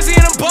in Jersey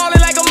and I'm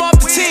ballin' like I'm off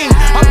the team.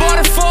 I bought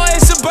it for her,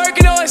 it's a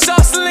Birkin or it's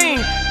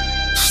Celine.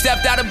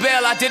 Stepped out of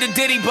bail, I did a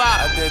Diddy bop.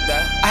 I did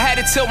that. I had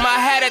to tilt my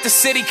hat at the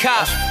city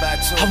cop.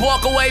 I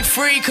walk away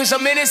free cause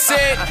I'm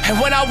innocent.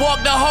 And when I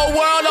walk, the whole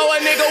world know a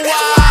nigga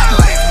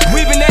why.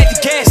 We been at the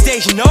gas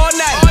station all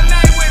night.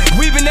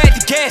 We been at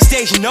the gas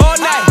station all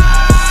night.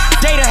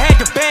 They done had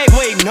the bag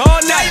waiting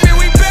all night.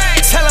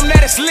 Tell them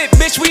that it's lit,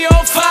 bitch, we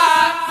on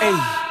fire. Ay,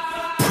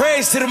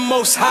 praise to the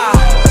Most High.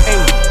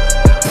 Ay,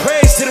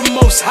 praise to the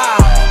Most High.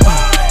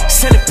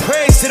 Send it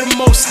praise to the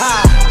Most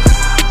High.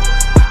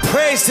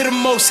 Praise to the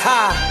Most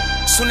High.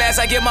 Soon as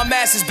I get my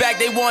masters back,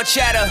 they want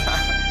chatter.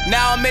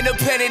 Now I'm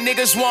independent,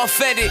 niggas want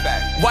offended.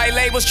 White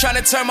labels trying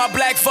to turn my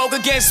black folk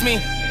against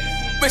me.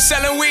 Been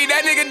selling weed,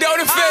 that nigga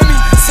don't offend me.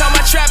 Tell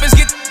my trappers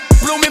get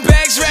blooming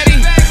bags ready.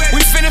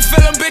 We finna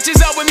fill them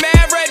bitches up with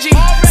Mad Reggie.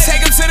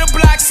 Take them to the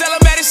block, sell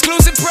them at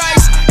exclusive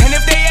price. And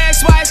if they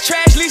ask why it's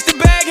trash, least the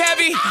bag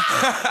heavy.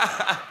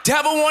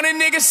 Devil want a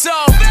nigga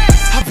soul.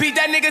 I beat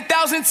that nigga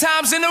 1,000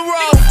 times in a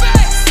row.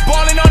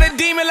 Ballin' on a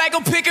demon like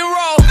a pick and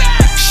roll.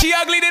 She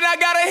ugly, then I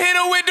gotta hit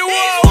her with the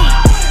wall.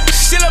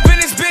 Still up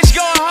in this bitch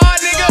going hard,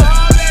 nigga.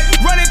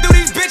 Running through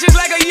these bitches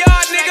like a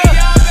yard, nigga.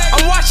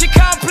 I'm watching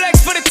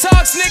Complex for the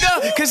talks,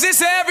 nigga. Cause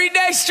it's an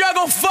everyday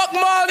struggle, fuck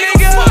more,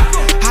 nigga.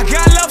 I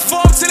got love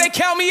for them till they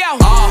count me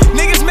out.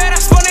 Niggas mad, I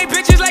spun they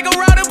bitches like a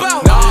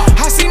roundabout.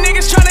 I see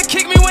niggas tryna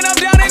kick me when I'm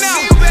down and out.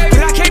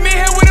 But I came in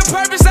here with a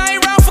purpose, I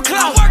ain't round for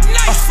clout.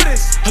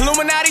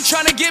 Illuminati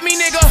tryna get me,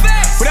 nigga.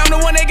 But I'm the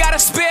one they gotta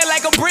spare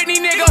like a Britney,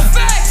 nigga.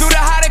 Through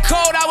the hot and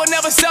cold, I would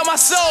never sell my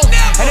soul.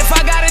 And if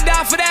I gotta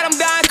die for that, I'm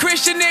dying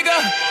Christian, nigga.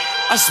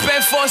 I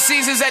spent 4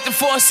 seasons at the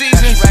Four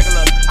Seasons.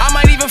 I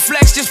might even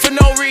flex just for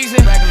no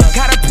reason.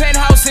 Got a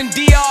penthouse in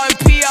DR and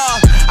PR.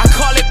 I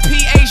call it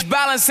pH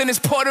balance and it's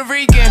Puerto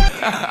Rican.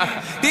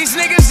 These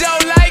niggas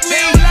don't like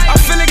me. I'm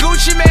feeling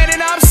Gucci, man,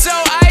 and I'm so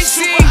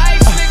icy.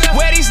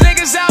 Wear these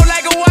niggas out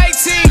like a white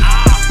tee.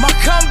 My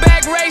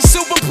comeback rate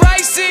super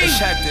pricey.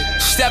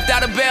 Stepped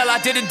out of bail, I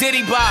did a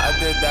Diddy bop. I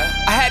did that.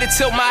 I had to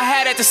tilt my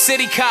hat at the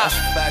city cop.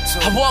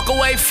 I walk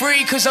away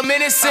free cause I'm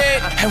innocent.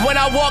 And when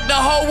I walk, the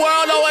whole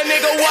world know a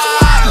nigga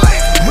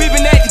why. We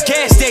been at the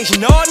gas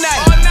station all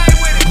night.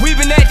 We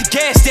been at the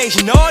gas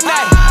station all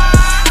night.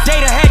 They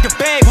done had the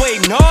bag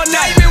waiting all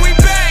night.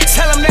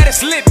 Tell them that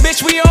it's lit,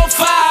 bitch, we on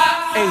fire.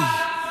 Ay,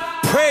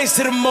 praise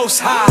to the Most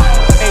High.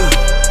 Ay,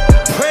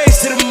 praise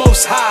to the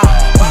Most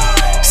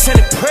High. Send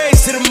it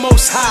praise to the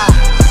Most High.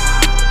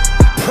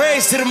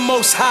 Praise to the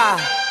Most High.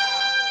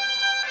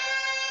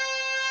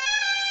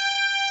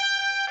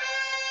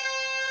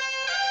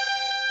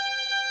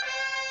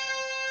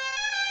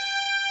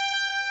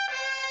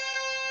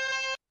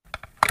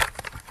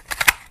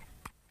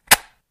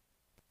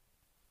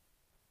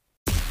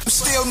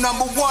 Still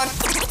 #1.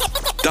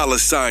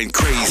 $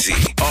 crazy.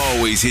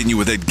 Always hitting you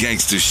with that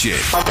gangster shit.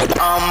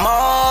 I'm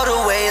all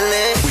the way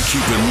lit. We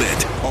keep it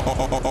lit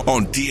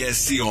on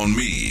DSC on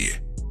me.